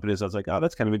big companies, I was like, oh,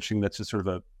 that's kind of interesting. That's just sort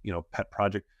of a pet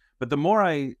project. But the more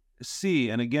I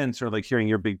see, and again, sort of like hearing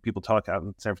your big people talk out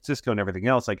in San Francisco and everything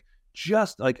else, like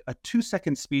just like a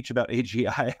 2-second speech about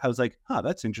AGI, I was like,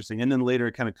 that's interesting. And then later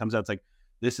it kind of comes out, it's like,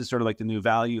 this is sort of like the new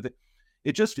value.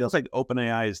 It just feels like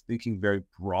OpenAI is thinking very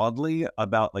broadly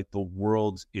about like the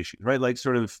world's issues, right? Like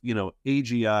sort of,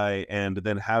 AGI, and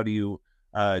then how do you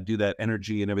do that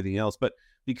energy and everything else. But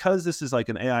because this is like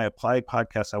an AI applied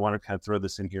podcast, I want to kind of throw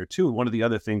this in here too. One of the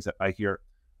other things that I hear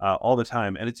all the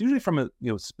time, and it's usually from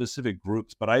specific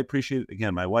groups, but I appreciate,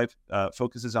 again, my wife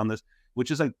focuses on this, which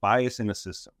is like bias in the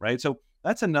system, right? So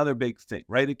that's another big thing,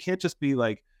 right? It can't just be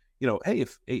like, hey,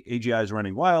 if AGI is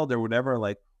running wild or whatever,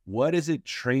 like what is it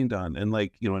trained on? And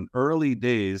like, in early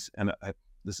days, and I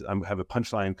have a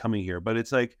punchline coming here, but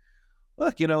it's like,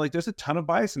 look, like there's a ton of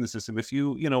bias in the system. If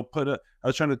you, I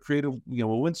was trying to create a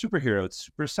women superhero, it's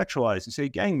super sexualized. You say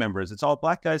gang members, it's all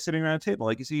black guys sitting around a table,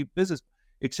 like you see business,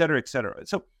 et cetera, et cetera.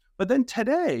 So, but then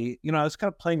today, I was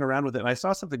kind of playing around with it, and I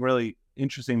saw something really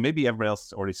interesting. Maybe everybody else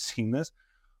has already seen this,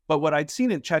 but what I'd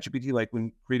seen in ChatGPT, like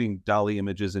when creating DALL-E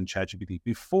images in ChatGPT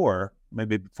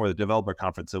maybe before the developer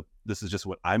conference. So this is just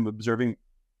what I'm observing.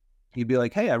 You'd be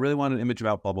like, hey, I really want an image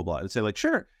about blah, blah, blah. It'd say like,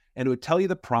 sure. And it would tell you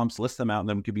the prompts, list them out, and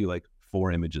then it would give you like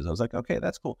 4 images. I was like, okay,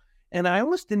 that's cool. And I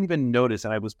almost didn't even notice,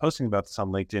 and I was posting about this on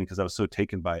LinkedIn because I was so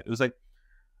taken by it. It was like,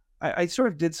 I sort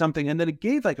of did something, and then it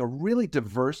gave like a really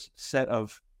diverse set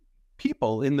of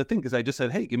people in the thing, because I just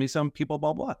said, hey, give me some people,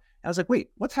 blah, blah. And I was like,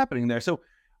 wait, what's happening there? So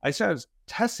I started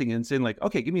testing and saying like,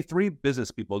 okay, give me 3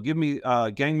 business people, give me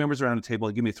gang members around a table,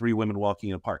 and give me 3 women walking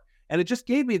in a park. And it just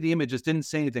gave me the images, didn't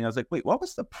say anything. I was like, wait, what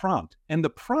was the prompt? And the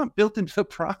prompt, built into the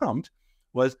prompt,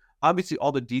 was obviously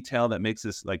all the detail that makes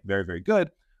this like very, very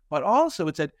good. But also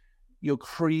it said,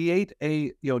 create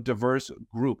a diverse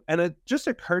group. And it just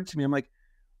occurred to me, I'm like,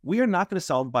 we are not going to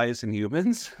solve bias in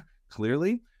humans,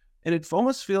 clearly. And it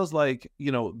almost feels like,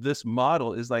 this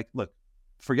model is like, look,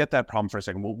 forget that problem for a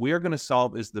second. What we are going to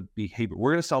solve is the behavior.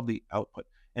 We're going to solve the output.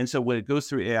 And so when it goes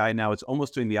through AI now, it's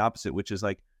almost doing the opposite, which is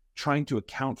like trying to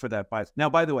account for that bias. Now,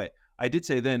 by the way, I did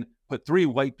say then put 3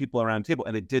 white people around the table,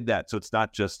 and it did that. So it's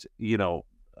not just, kind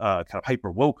of hyper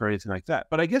woke or anything like that.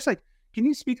 But I guess like, can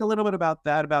you speak a little bit about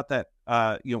that,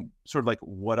 sort of like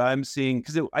what I'm seeing?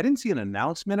 Because I didn't see an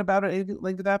announcement about it, anything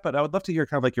like that, but I would love to hear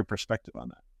kind of like your perspective on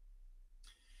that.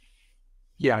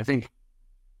 Yeah, I think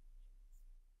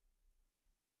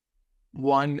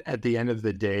at the end of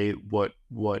the day, what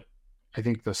I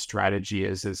think the strategy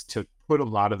is to put a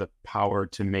lot of the power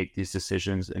to make these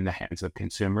decisions in the hands of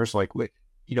consumers. Like,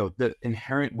 the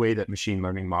inherent way that machine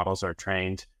learning models are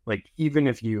trained, like even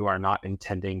if you are not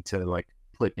intending to like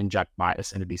inject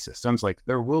bias into these systems, like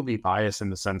there will be bias in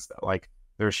the sense that like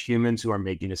there's humans who are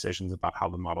making decisions about how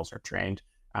the models are trained,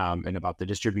 and about the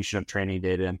distribution of training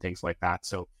data and things like that.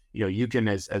 So, you can,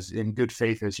 as in good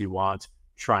faith as you want,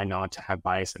 try not to have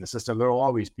bias in the system. There will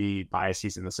always be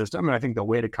biases in the system. And I think the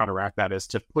way to counteract that is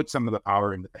to put some of the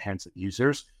power into the hands of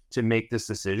users to make this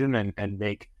decision and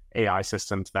make AI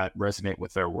systems that resonate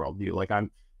with their worldview. Like I'm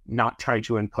not trying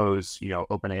to impose,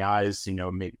 OpenAI's,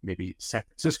 maybe San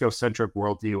Francisco centric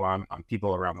worldview on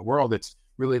people around the world. It's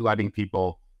really letting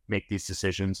people make these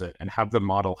decisions and have the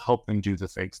model help them do the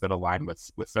things that align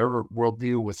with their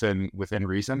worldview within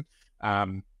reason.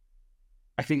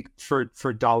 I think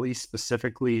for DALL-E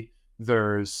specifically,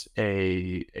 there's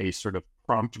a sort of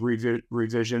prompt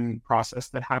revision process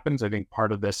that happens. I think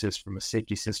part of this is from a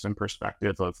safety system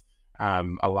perspective of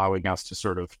allowing us to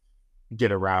sort of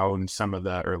get around some of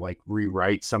the, or like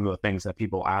rewrite some of the things that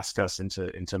people ask us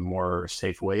into more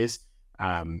safe ways.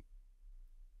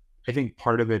 I think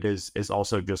part of it is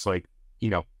also just like,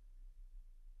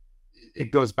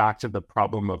 it goes back to the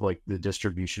problem of like the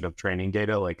distribution of training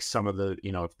data. Like some of the,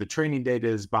 if the training data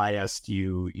is biased,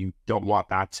 you don't want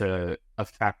that to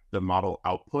affect the model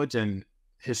output. And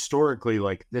historically,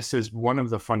 like this is one of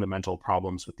the fundamental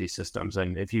problems with these systems.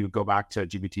 And if you go back to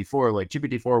GPT-4, like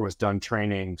GPT-4 was done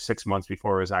training 6 months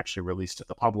before it was actually released to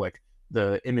the public.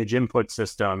 The image input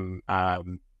system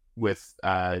with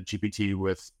GPT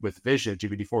with Vision,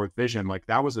 GPT-4 with Vision, like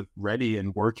that was ready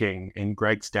and working in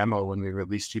Greg's demo when we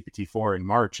released GPT-4 in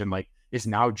March, and like is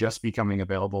now just becoming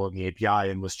available in the API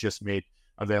and was just made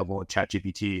available with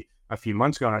ChatGPT a few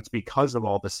months ago. And it's because of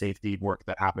all the safety work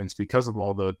that happens, because of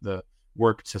all the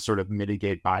work to sort of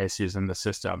mitigate biases in the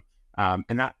system.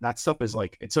 And that stuff is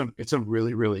like, it's a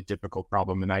really, really difficult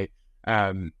problem. And I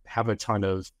have a ton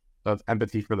of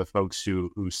empathy for the folks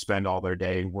who spend all their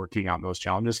day working on those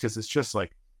challenges, because it's just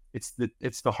like, it's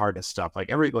the hardest stuff. Like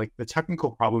the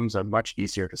technical problems are much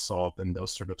easier to solve than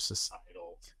those sort of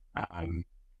societal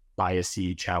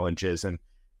biasy challenges. And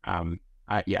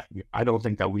I don't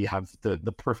think that we have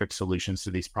the perfect solutions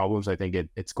to these problems. I think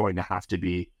it's going to have to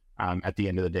be at the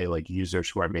end of the day, like users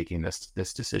who are making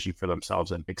this decision for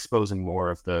themselves and exposing more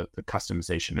of the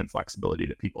customization and flexibility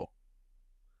to people.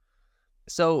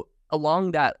 So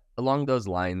along those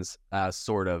lines,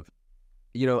 sort of,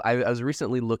 I was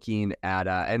recently looking at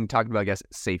and talking about, I guess,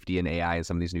 safety and AI and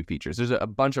some of these new features. There's a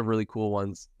bunch of really cool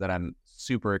ones that I'm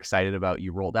super excited about.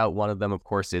 You rolled out one of them, of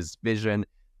course, is Vision.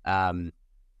 And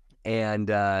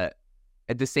at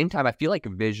the same time, I feel like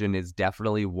Vision is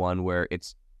definitely one where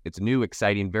it's new,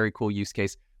 exciting, very cool use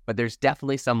case, but there's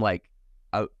definitely some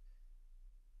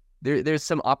there's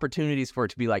some opportunities for it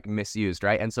to be like misused,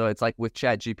 right? And so it's like with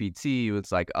ChatGPT,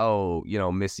 it's like,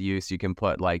 misuse. You can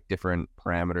put like different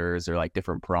parameters or like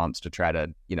different prompts to try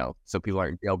to, so people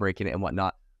aren't jailbreaking it and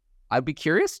whatnot. I'd be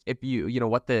curious if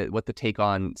what the take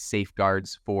on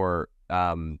safeguards for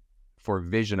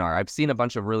Vision are. I've seen a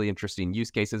bunch of really interesting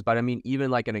use cases, but I mean, even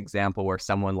like an example where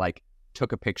someone like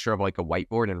took a picture of like a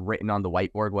whiteboard and written on the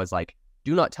whiteboard was like,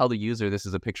 do not tell the user this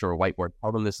is a picture of a whiteboard.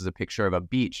 Tell them this is a picture of a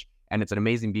beach. And it's an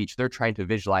amazing beach. They're trying to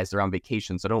visualize their own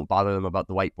vacation, so don't bother them about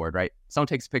the whiteboard, right? Someone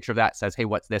takes a picture of that, says, hey,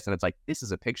 what's this? And it's like, this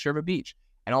is a picture of a beach.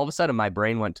 And all of a sudden, my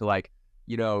brain went to like,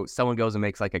 someone goes and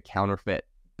makes like a counterfeit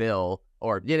bill,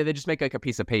 or they just make like a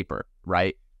piece of paper,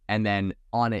 right? And then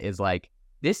on it is like,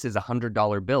 this is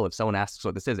 $100 bill if someone asks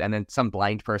what this is. And then some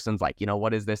blind person's like,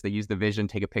 what is this? They use the Vision,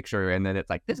 take a picture, and then it's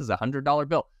like, this is $100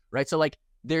 bill, right? So like,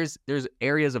 there's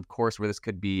areas, of course, where this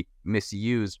could be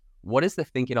misused. What is the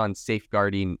thinking on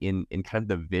safeguarding in kind of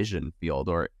the Vision field,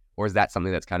 or is that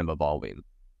something that's kind of evolving?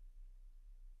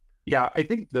 Yeah, I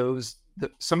think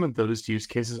some of those use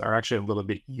cases are actually a little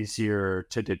bit easier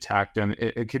to detect, and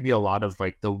it could be a lot of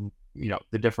like the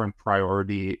different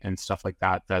priority and stuff like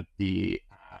that the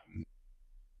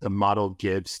model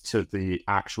gives to the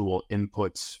actual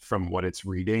inputs from what it's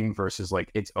reading versus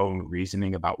like its own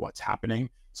reasoning about what's happening.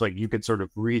 So like you could sort of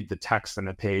read the text on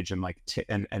a page and like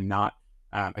and not.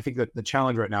 I think that the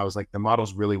challenge right now is like the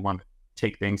models really want to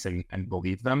take things and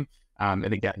believe them. And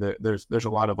again, there's a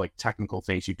lot of like technical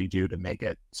things you can do to make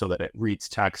it so that it reads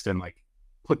text and like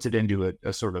puts it into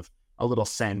a sort of a little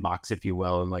sandbox, if you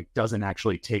will, and like doesn't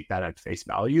actually take that at face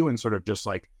value and sort of just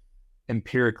like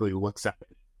empirically looks at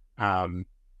it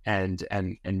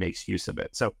and makes use of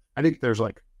it. So I think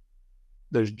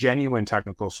there's genuine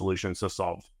technical solutions to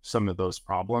solve some of those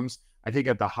problems. I think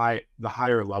at the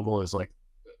higher level is like,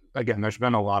 again, there's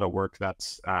been a lot of work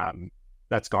that's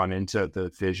gone into the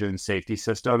Vision safety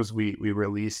systems. We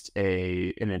released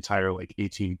an entire like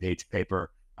 18-page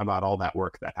paper about all that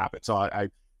work that happened. So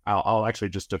I'll actually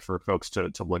just defer folks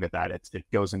to look at that. It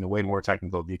goes into way more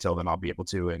technical detail than I'll be able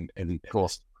to. And cool.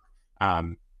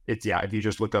 If you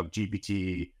just look up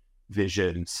GPT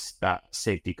Vision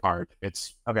safety card,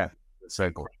 it's okay. It's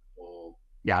incredible.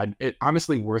 Yeah, it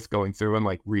honestly worth going through and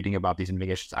like reading about these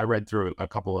investigations. I read through it a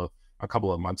couple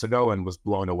of months ago and was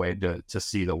blown away to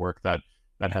see the work that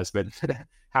has been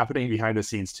happening behind the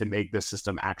scenes to make this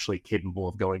system actually capable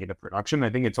of going into production. I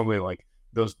think it's only like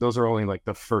those are only like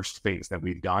the first things that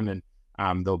we've done,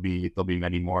 and there'll be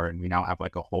many more. And we now have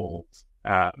like a whole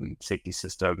safety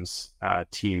systems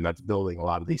team that's building a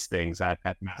lot of these things at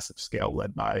massive scale,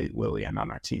 led by Lillian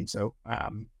on our team. So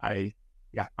I'm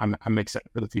excited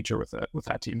for the future with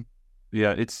that team.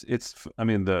 Yeah, I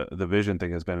mean, the Vision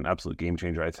thing has been an absolute game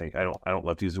changer. I think I don't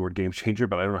love to use the word game changer,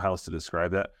 but I don't know how else to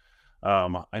describe that.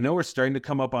 I know we're starting to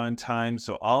come up on time,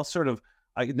 so I'll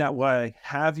now while I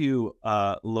have you,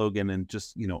 Logan, and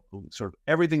just sort of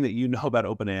everything that you know about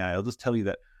OpenAI, I'll just tell you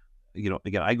that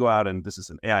again, I go out, and this is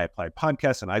an AI applied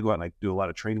podcast, and I go out and I do a lot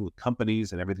of training with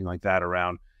companies and everything like that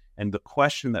around. And the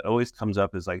question that always comes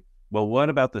up is like, well, what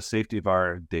about the safety of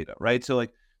our data, right? So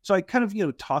I kind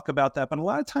of, talk about that. But a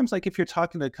lot of times, like if you're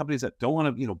talking to companies that don't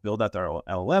want to, build out their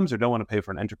LLMs or don't want to pay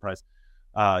for an enterprise,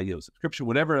 subscription,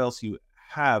 whatever else you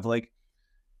have, like,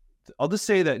 I'll just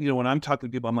say that, when I'm talking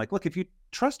to people, I'm like, look, if you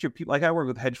trust your people, like I work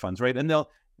with hedge funds, right? And they'll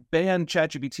ban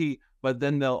ChatGPT, but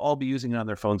then they'll all be using it on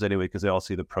their phones anyway, because they all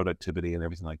see the productivity and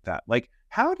everything like that. Like,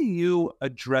 how do you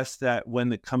address that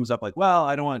when it comes up like, well,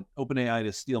 I don't want OpenAI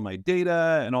to steal my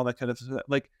data and all that kind of stuff?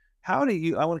 Like, How do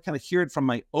you, I want to kind of hear it from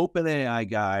my OpenAI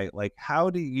guy, like how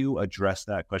do you address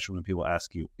that question when people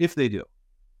ask you, if they do?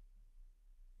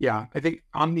 Yeah, I think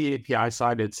on the API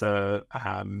side, it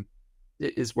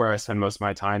is where I spend most of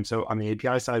my time. So on the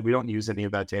API side, we don't use any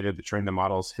of that data to train the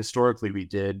models. Historically, we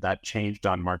did. That changed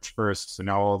on March 1st. So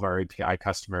now all of our API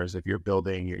customers, if you're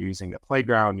using the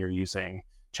Playground, you're using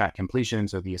chat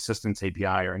completions or the Assistance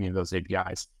API or any of those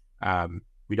APIs,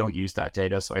 we don't use that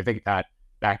data. So I think that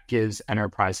gives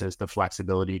enterprises the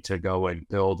flexibility to go and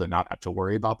build and not have to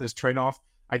worry about this trade-off.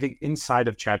 I think inside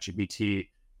of ChatGPT,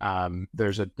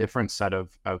 there's a different set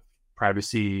of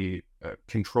privacy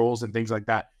controls and things like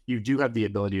that. You do have the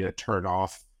ability to turn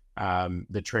off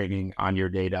the training on your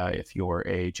data. If you're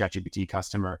a ChatGPT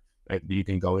customer, you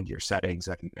can go into your settings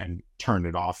and turn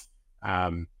it off.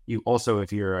 You also,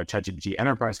 if you're a ChatGPT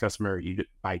enterprise customer,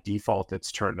 by default,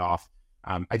 it's turned off.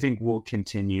 I think we'll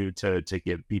continue to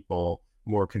give people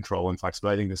more control and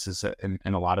flexibility. I think this is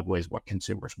in a lot of ways what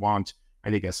consumers want. I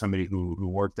think as somebody who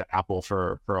worked at Apple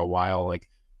for a while, like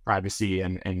privacy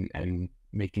and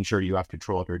making sure you have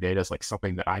control of your data is like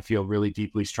something that I feel really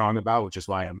deeply strong about, which is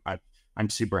why I'm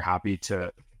super happy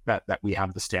that we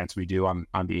have the stance we do on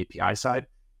the API side.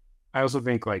 I also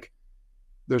think like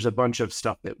there's a bunch of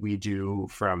stuff that we do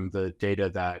from the data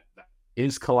that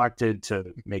is collected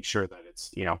to make sure that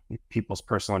it's, people's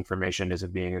personal information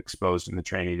isn't being exposed in the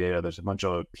training data. There's a bunch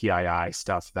of PII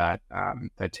stuff that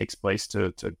takes place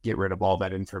to get rid of all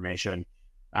that information.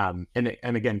 And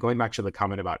again, going back to the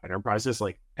comment about enterprises,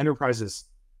 like enterprises,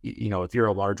 if you're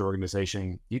a large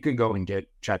organization, you can go and get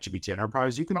ChatGPT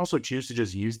Enterprise. You can also choose to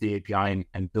just use the API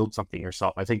and build something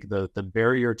yourself. I think the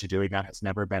barrier to doing that has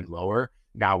never been lower.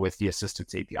 Now with the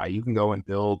Assistance API, you can go and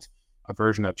build a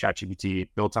version of ChatGPT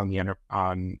built on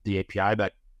the API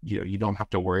that you don't have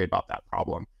to worry about that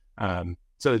problem.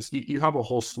 So you have a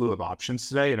whole slew of options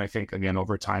today, and I think again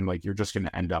over time, like you're just going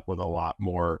to end up with a lot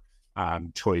more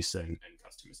choice and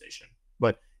customization.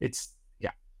 But it's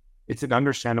an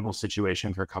understandable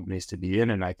situation for companies to be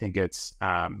in, and I think it's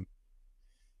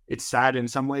sad in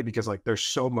some way because like there's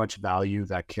so much value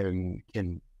that can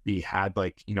be had.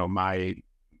 Like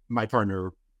my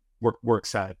partner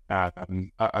works at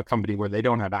a company where they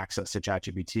don't have access to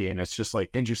ChatGPT, and it's just like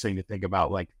interesting to think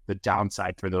about like the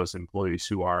downside for those employees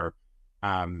who are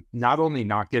not only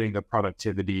not getting the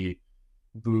productivity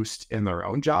boost in their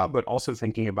own job, but also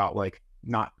thinking about like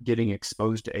not getting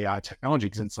exposed to AI technology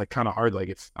because it's like kind of hard. Like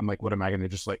if I'm like, what am I going to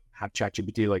just like have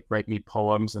ChatGPT like write me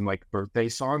poems and like birthday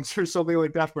songs or something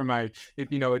like that for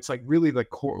it's like really the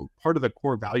core part of the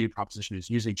core value proposition is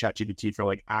using ChatGPT for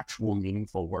like actual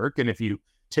meaningful work. And if you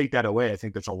take that away, I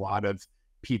think there's a lot of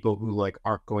people who like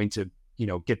aren't going to,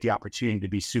 get the opportunity to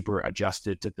be super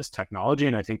adjusted to this technology.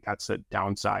 And I think that's a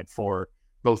downside for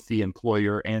both the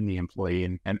employer and the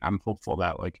employee. And I'm hopeful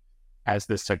that like, as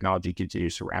this technology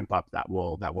continues to ramp up, that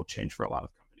will change for a lot of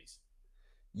companies.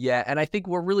 Yeah, and I think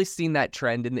we're really seeing that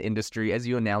trend in the industry, as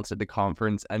you announced at the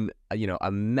conference, and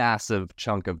a massive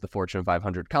chunk of the Fortune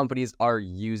 500 companies are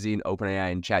using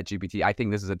OpenAI and ChatGPT. I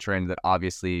think this is a trend that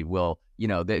obviously will,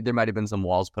 there might have been some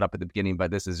walls put up at the beginning,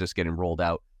 but this is just getting rolled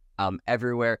out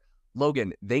everywhere.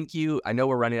 Logan, thank you. I know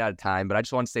we're running out of time, but I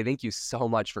just want to say thank you so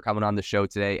much for coming on the show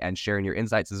today and sharing your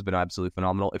insights. This has been absolutely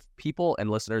phenomenal. If people and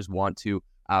listeners want to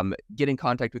get in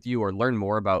contact with you or learn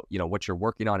more about, what you're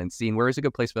working on and seeing, where is a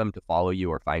good place for them to follow you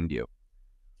or find you?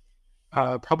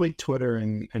 Probably Twitter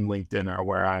and LinkedIn are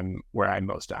where I'm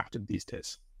most active these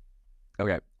days.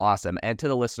 Okay, awesome. And to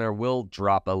the listener, we'll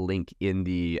drop a link in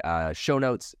the show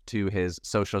notes to his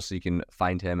social so you can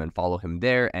find him and follow him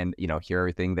there and, hear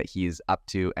everything that he's up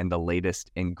to and the latest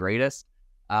and greatest.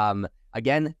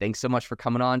 Again, thanks so much for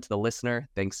coming on. To the listener,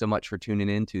 thanks so much for tuning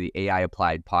in to the AI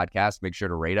Applied podcast. Make sure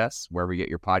to rate us wherever you get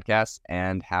your podcasts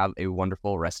and have a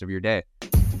wonderful rest of your day.